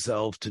allows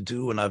himself to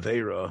do an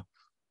Aveira.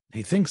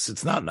 He thinks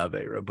it's not an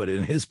Aveira, but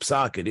in his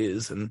psak it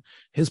is, and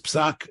his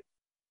psak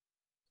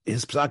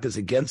is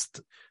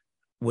against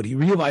what he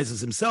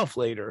realizes himself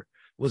later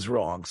was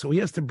wrong. So he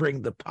has to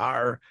bring the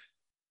par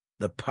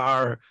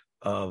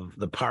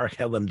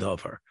Helem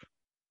Dover.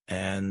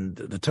 And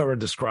the Torah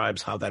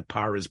describes how that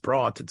par is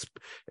brought.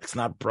 It's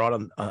not brought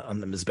on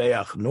the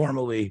Mizbeach.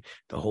 Normally,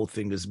 the whole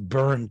thing is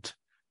burnt.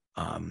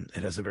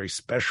 It has a very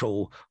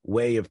special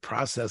way of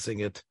processing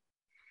it.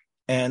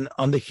 And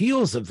on the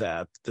heels of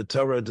that, the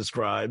Torah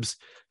describes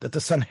that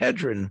the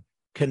Sanhedrin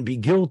can be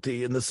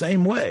guilty in the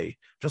same way,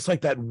 just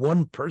like that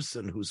one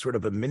person who's sort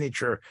of a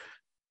miniature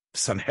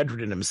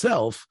Sanhedrin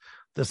himself.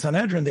 The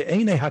Sanhedrin, the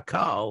Einei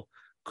Hakal,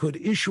 could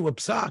issue a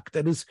psak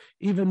that is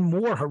even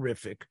more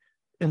horrific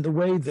in the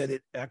way that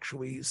it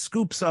actually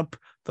scoops up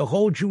the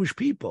whole Jewish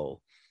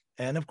people.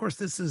 And of course,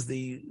 this is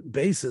the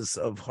basis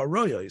of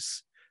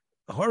Horoyos.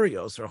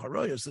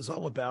 Horoyos is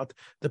all about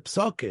the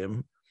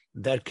psakim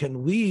that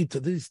can lead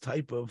to this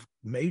type of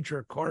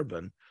major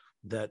carbon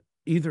that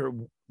either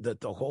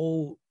that the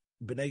whole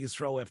Bnei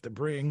Yisrael have to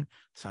bring,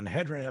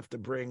 Sanhedrin have to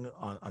bring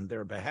on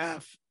their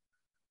behalf.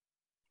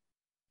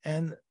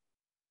 And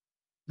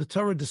the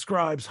Torah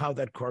describes how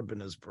that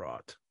carbon is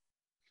brought.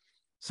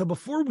 So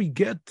before we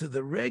get to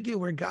the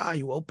regular guy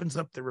who opens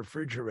up the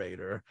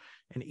refrigerator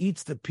and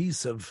eats the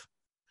piece of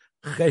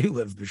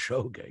chaylev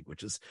b'shogeg,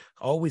 which is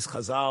always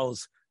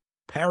Chazal's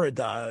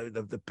paradigm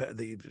of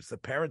the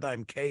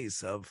paradigm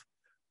case of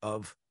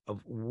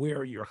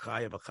where you're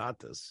chayav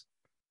achatas.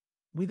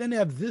 We then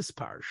have this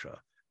parsha,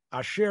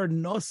 Asher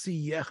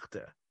Nosi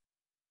Yechte,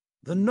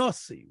 the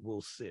Nosi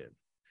will sin.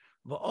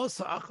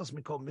 V'osa achas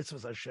mikol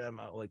mitzvahs Hashem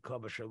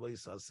aleikov asher lo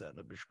yisaseh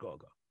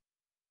b'shkoga.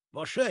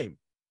 V'ashem.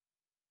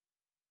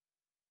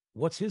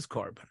 What's his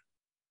carbon?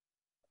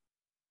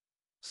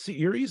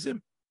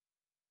 Seirizim.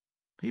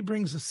 He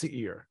brings a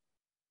seir.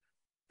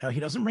 Now,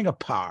 he doesn't bring a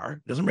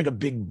par, doesn't bring a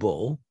big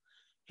bull.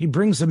 He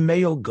brings a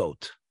male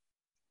goat.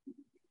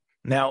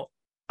 Now,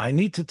 I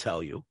need to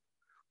tell you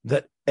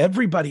that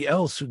everybody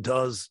else who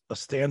does a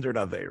standard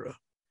Avera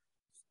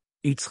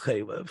eats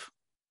chaylev.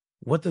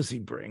 What does he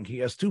bring? He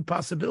has two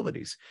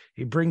possibilities.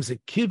 He brings a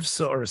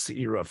kivsa or a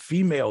seira, a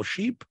female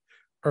sheep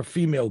or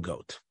female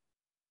goat.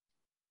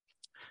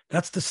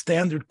 That's the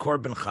standard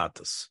korban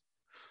chatas,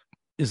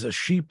 is a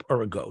sheep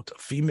or a goat. A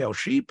female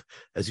sheep,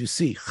 as you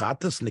see,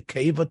 chatas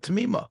nekeva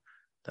tamima.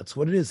 That's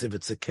what it is if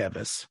it's a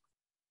keves,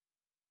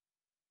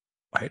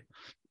 right?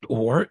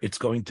 Or it's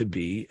going to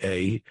be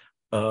a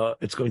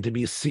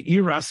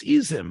seiras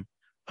izim,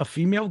 a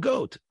female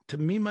goat,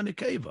 tamima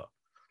nekeva.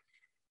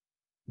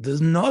 The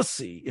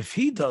nasi, if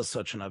he does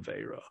such an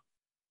avera,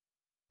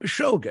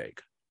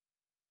 b'shogeg,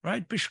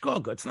 right?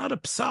 Bishkoga. It's not a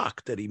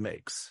psak that he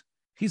makes.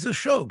 He's a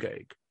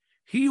shogeg.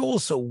 He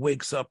also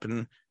wakes up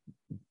and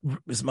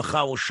is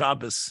machal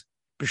Shabbos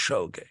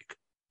b'shogeg.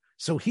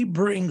 So he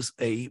brings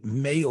a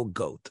male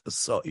goat, a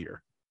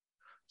sa'ir.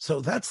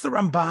 So that's the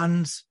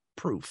Ramban's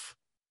proof.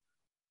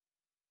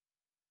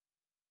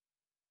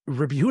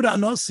 Rabbi Yehuda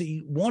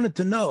Anosi wanted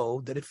to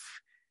know that if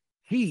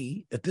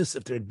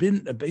there had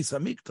been a Beis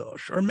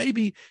Hamikdash, or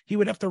maybe he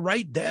would have to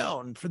write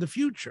down for the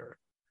future,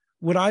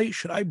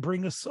 should I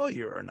bring a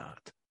sa'ir or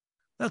not?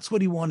 That's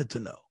what he wanted to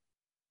know.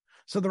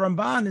 So the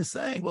Ramban is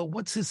saying, well,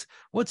 what's his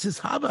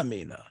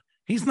Havamina?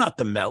 He's not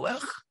the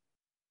Melech.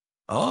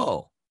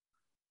 Oh,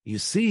 you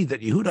see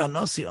that Yehuda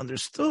Nasi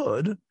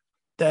understood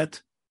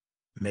that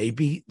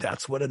maybe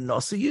that's what a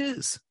Nasi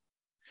is.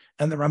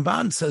 And the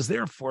Ramban says,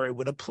 therefore, it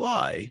would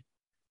apply,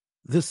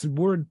 this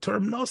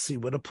term Nasi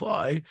would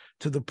apply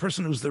to the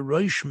person who's the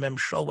Rosh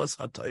Memshalas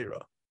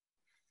HaTorah.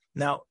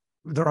 Now,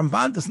 the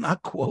Ramban does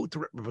not quote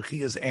what Reb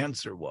Chia's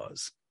answer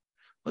was.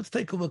 Let's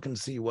take a look and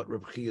see what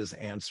Reb Chia's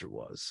answer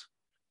was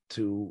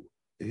to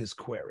his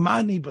query.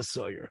 Mani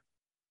basoyer,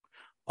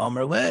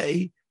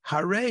 Amarle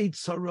harei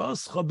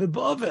tzaroscha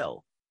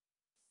bebavel.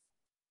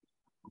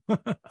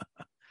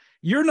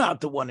 You're not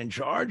the one in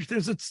charge.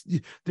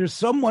 There's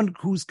someone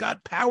who's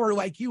got power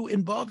like you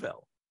in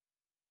Bavel.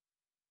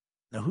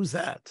 Now, who's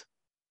that?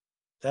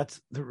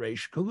 That's the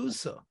Reish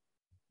Galusa.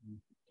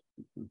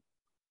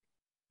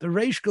 The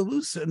Reish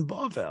Galusa in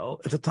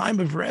Bavel at the time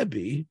of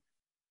Rebbe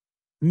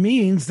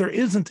means there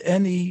isn't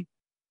any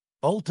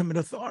ultimate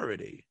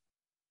authority.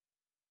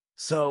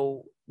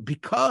 So,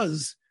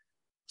 because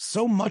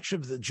so much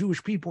of the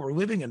Jewish people were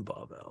living in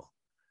Bavel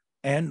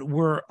and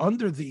were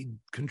under the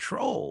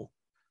control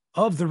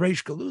of the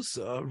Reish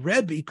Galusa,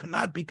 Rebbe could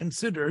not be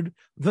considered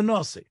the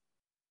Nasi.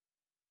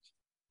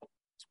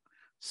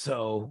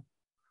 So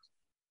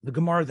the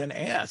Gemara then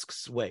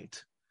asks,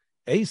 wait,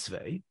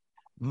 Esvei,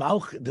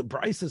 the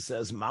Brisa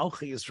says,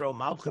 Malchi Yisrael,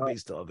 Malchi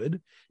Beis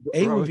David,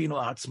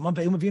 Eivinu Atzmam,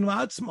 Eivinu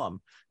Atzmam.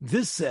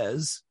 This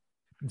says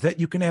that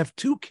you can have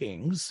two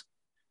kings,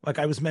 like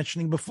I was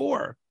mentioning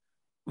before,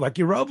 like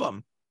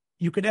Yerovam.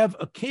 You could have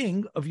a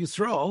king of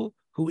Yisrael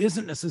who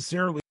isn't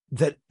necessarily,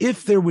 that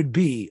if there would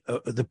be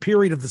the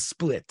period of the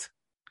split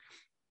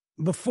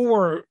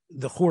before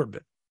the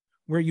Churban,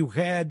 where you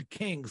had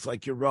kings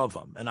like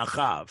Yerovam and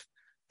Achav,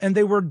 and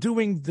they were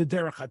doing the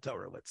Derech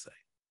HaTorah, let's say,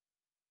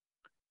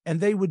 and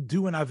they would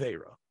do an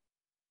Avera,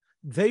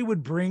 they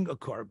would bring a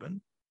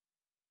carbon,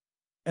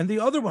 and the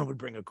other one would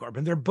bring a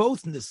carbon. They're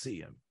both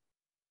Nesiim.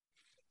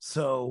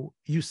 So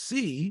you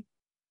see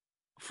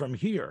from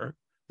here,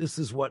 this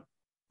is what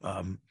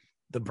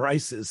the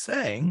Bryce is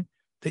saying,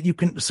 that you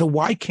can, so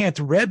why can't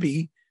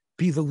Rebbe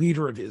be the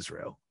leader of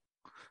Israel?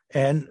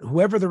 And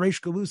whoever the Reish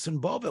Galusa in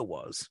Bavel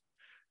was,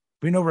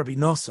 we know Rabbi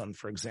Nosson,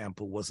 for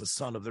example, was a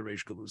son of the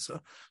Reish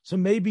Galusa. So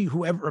maybe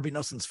whoever Rabbi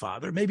Nosson's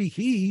father, maybe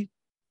he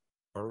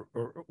or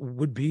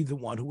would be the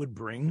one who would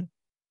bring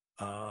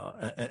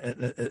the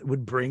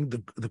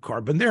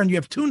carbon there. And you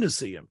have two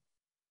Nesiim,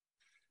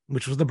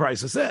 which was the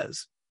Brisa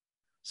says.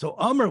 So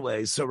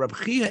Amarle, so Reb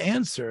Chia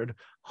answered,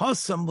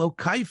 Hasam lo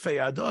kaife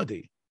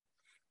adodi.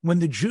 When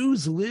the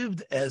Jews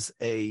lived as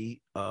a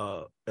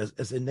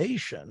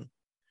nation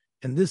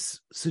in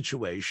this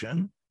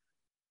situation,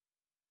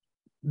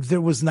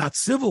 there was not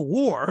civil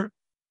war,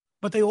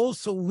 but they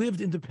also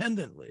lived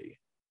independently.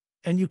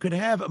 And you could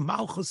have a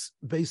Malchus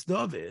Beis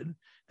David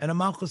and a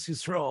Malchus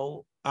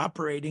Yisrael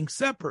operating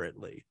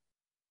separately.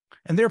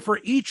 And therefore,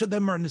 each of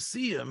them are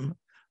Nesiim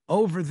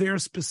over their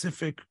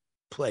specific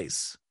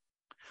place.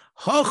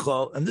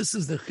 Hachal, and this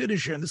is the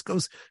Chiddush here, and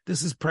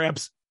this is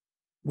perhaps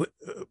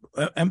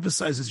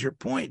emphasizes your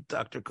point,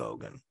 Dr.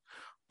 Kogan.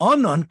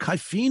 Onon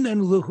kaifin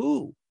and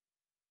luhu,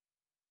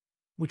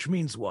 which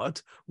means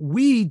what?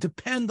 We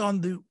depend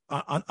on the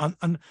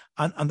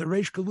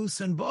Reish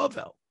Galusas and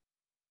Bavel.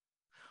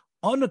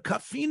 On a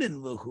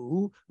kafinin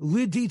luhu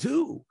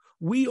liditu,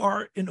 we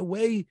are in a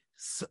way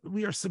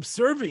we are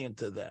subservient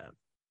to them.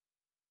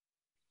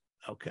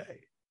 Okay,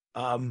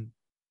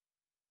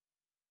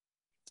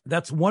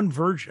 that's one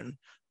version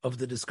of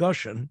the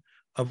discussion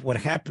of what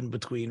happened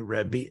between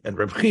Rebbe and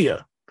Reb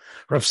Chia.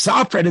 Rav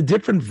Safra had a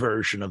different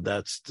version of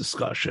that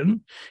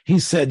discussion. He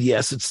said,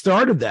 yes, it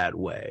started that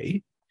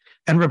way.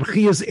 And Reb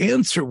Chia's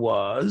answer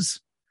was,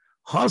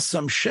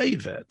 Hasam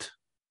Shevet,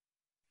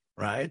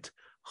 right?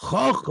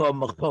 Chacha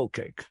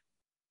Machokek,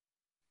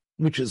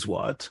 which is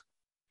what?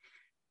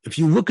 If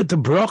you look at the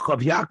bracha of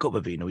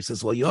Yaakov Avinu, he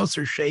says, well,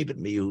 Yoser Shevet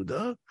mi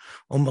Yehuda,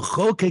 or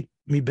Machokek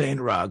mi bein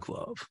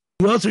Raglav.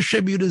 Yoser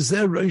Shevet Yehuda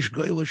zeh Reish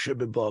Goyla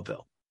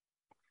shebebavel.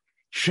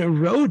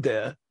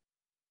 Sherode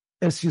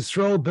es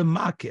Yisrael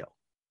b'makel.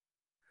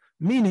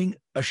 Meaning,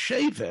 a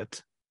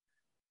Shevet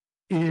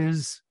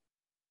is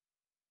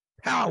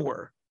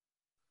power.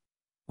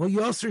 Well,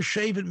 Yoser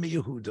Shevet mi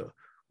Yehuda.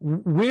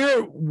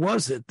 Where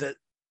was it that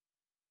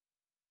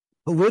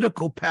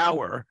political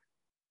power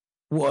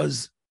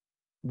was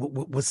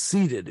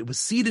seated? It was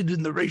seated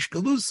in the Reish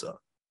Galusa.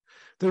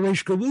 The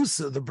Reish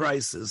Galusa, the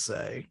Brises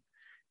say,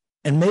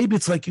 and maybe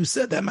it's like you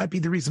said, that might be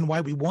the reason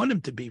why we want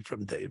him to be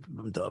from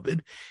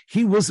David.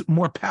 He was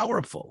more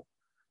powerful.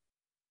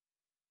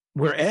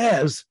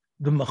 Whereas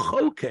the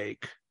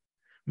Machokek,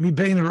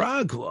 Mibein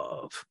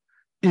Raglov,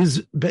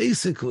 is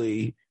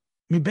basically,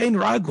 Mibein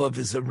Raglov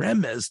is a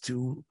remez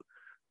to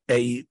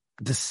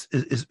this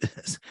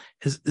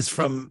is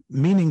from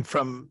meaning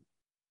from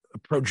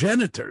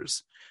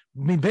progenitors.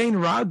 Mibein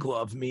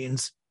Raglov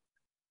means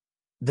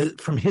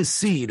that from his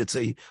seed. It's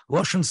a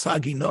Lashon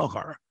Sagi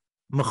Nohar.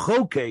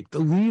 Machokek, the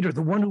leader,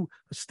 the one who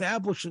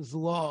establishes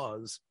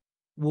laws,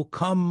 will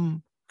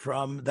come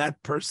from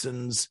that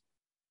person's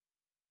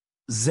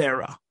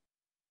zera.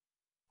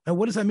 Now,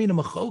 what does that mean, a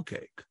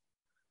machokek?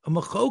 A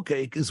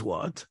machokek is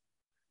what?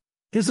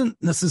 Isn't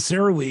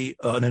necessarily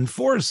an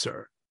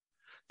enforcer.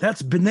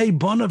 That's b'nei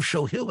bonav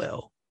shel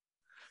Hillel.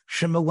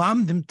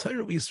 Shemelamdim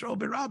Torah Yisrael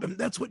berabim.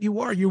 That's what you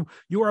are. You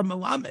are a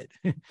melamed.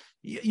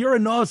 You're a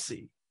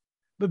nasi.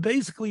 But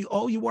basically,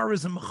 all you are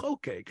is a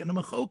machokek. And a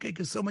machokek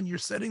is someone you're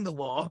setting the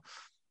law,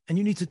 and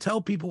you need to tell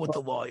people what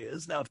the law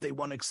is. Now, if they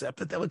want to accept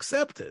it, they'll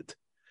accept it.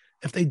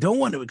 If they don't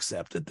want to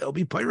accept it, they'll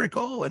be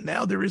pyrikol. And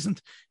now there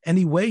isn't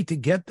any way to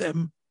get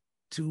them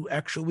to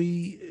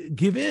actually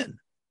give in.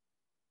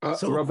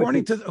 So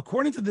according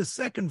to the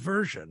second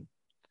version,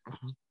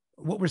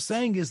 what we're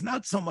saying is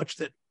not so much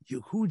that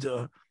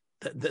Yehuda,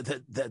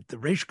 that the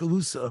Reish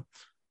Galusa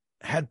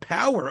had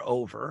power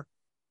over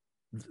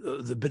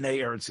the Bnei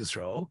Eretz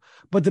Yisrael,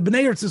 but the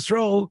Bnei Eretz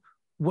Yisrael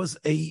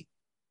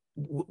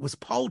was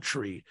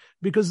paltry,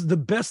 because the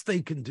best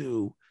they can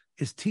do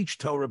is teach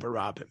Torah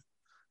barabim,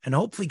 and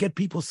hopefully get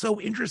people so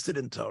interested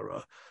in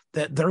Torah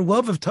that their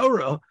love of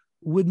Torah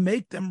would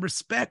make them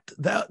respect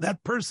that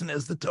person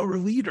as the Torah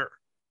leader.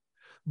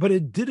 But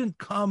it didn't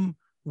come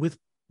with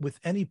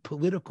any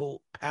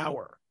political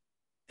power,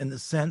 in the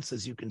sense,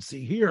 as you can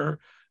see here,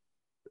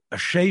 a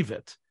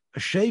shevet. A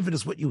shevet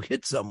is what you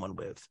hit someone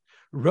with.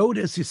 Rod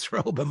es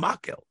Yisrael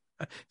b'makel.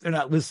 They're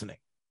not listening.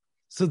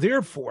 So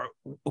therefore,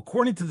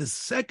 according to the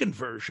second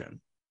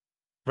version,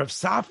 Rav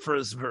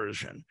Safra's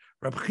version,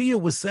 Reb Chia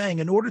was saying,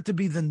 in order to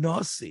be the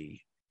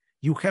Nasi,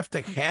 you have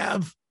to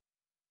have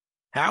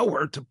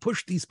power to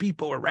push these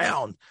people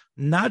around,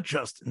 not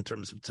just in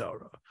terms of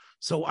Torah.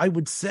 So I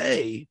would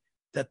say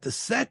that the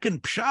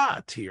second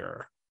pshat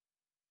here,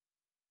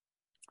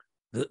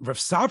 the Rav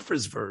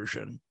Safra's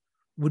version,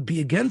 would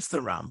be against the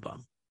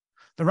Rambam.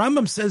 The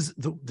Rambam says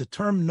the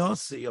term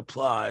Nasi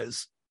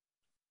applies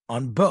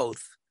on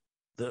both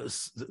the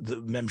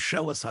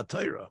Memshelas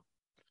HaTorah.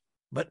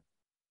 But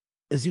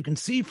as you can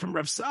see from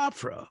Rav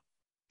Safra,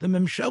 the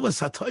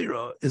Memshelas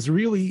HaTorah is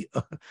really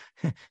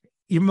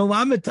you're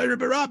Melamed Torah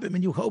Barabim,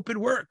 and you hope it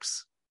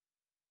works.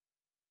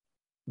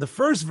 The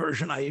first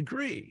version, I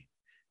agree.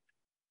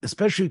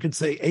 Especially you could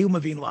say Eil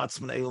Mavin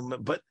Latzman Eil,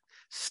 but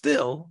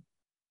still,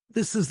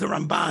 this is the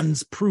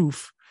Ramban's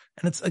proof,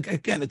 and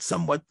it's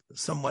somewhat.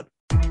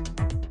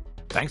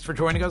 Thanks for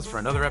joining us for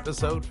another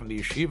episode from the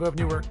Yeshiva of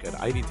Newark at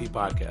IDT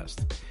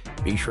Podcast.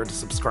 Be sure to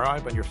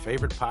subscribe on your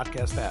favorite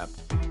podcast app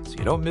so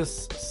you don't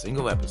miss a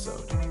single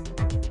episode.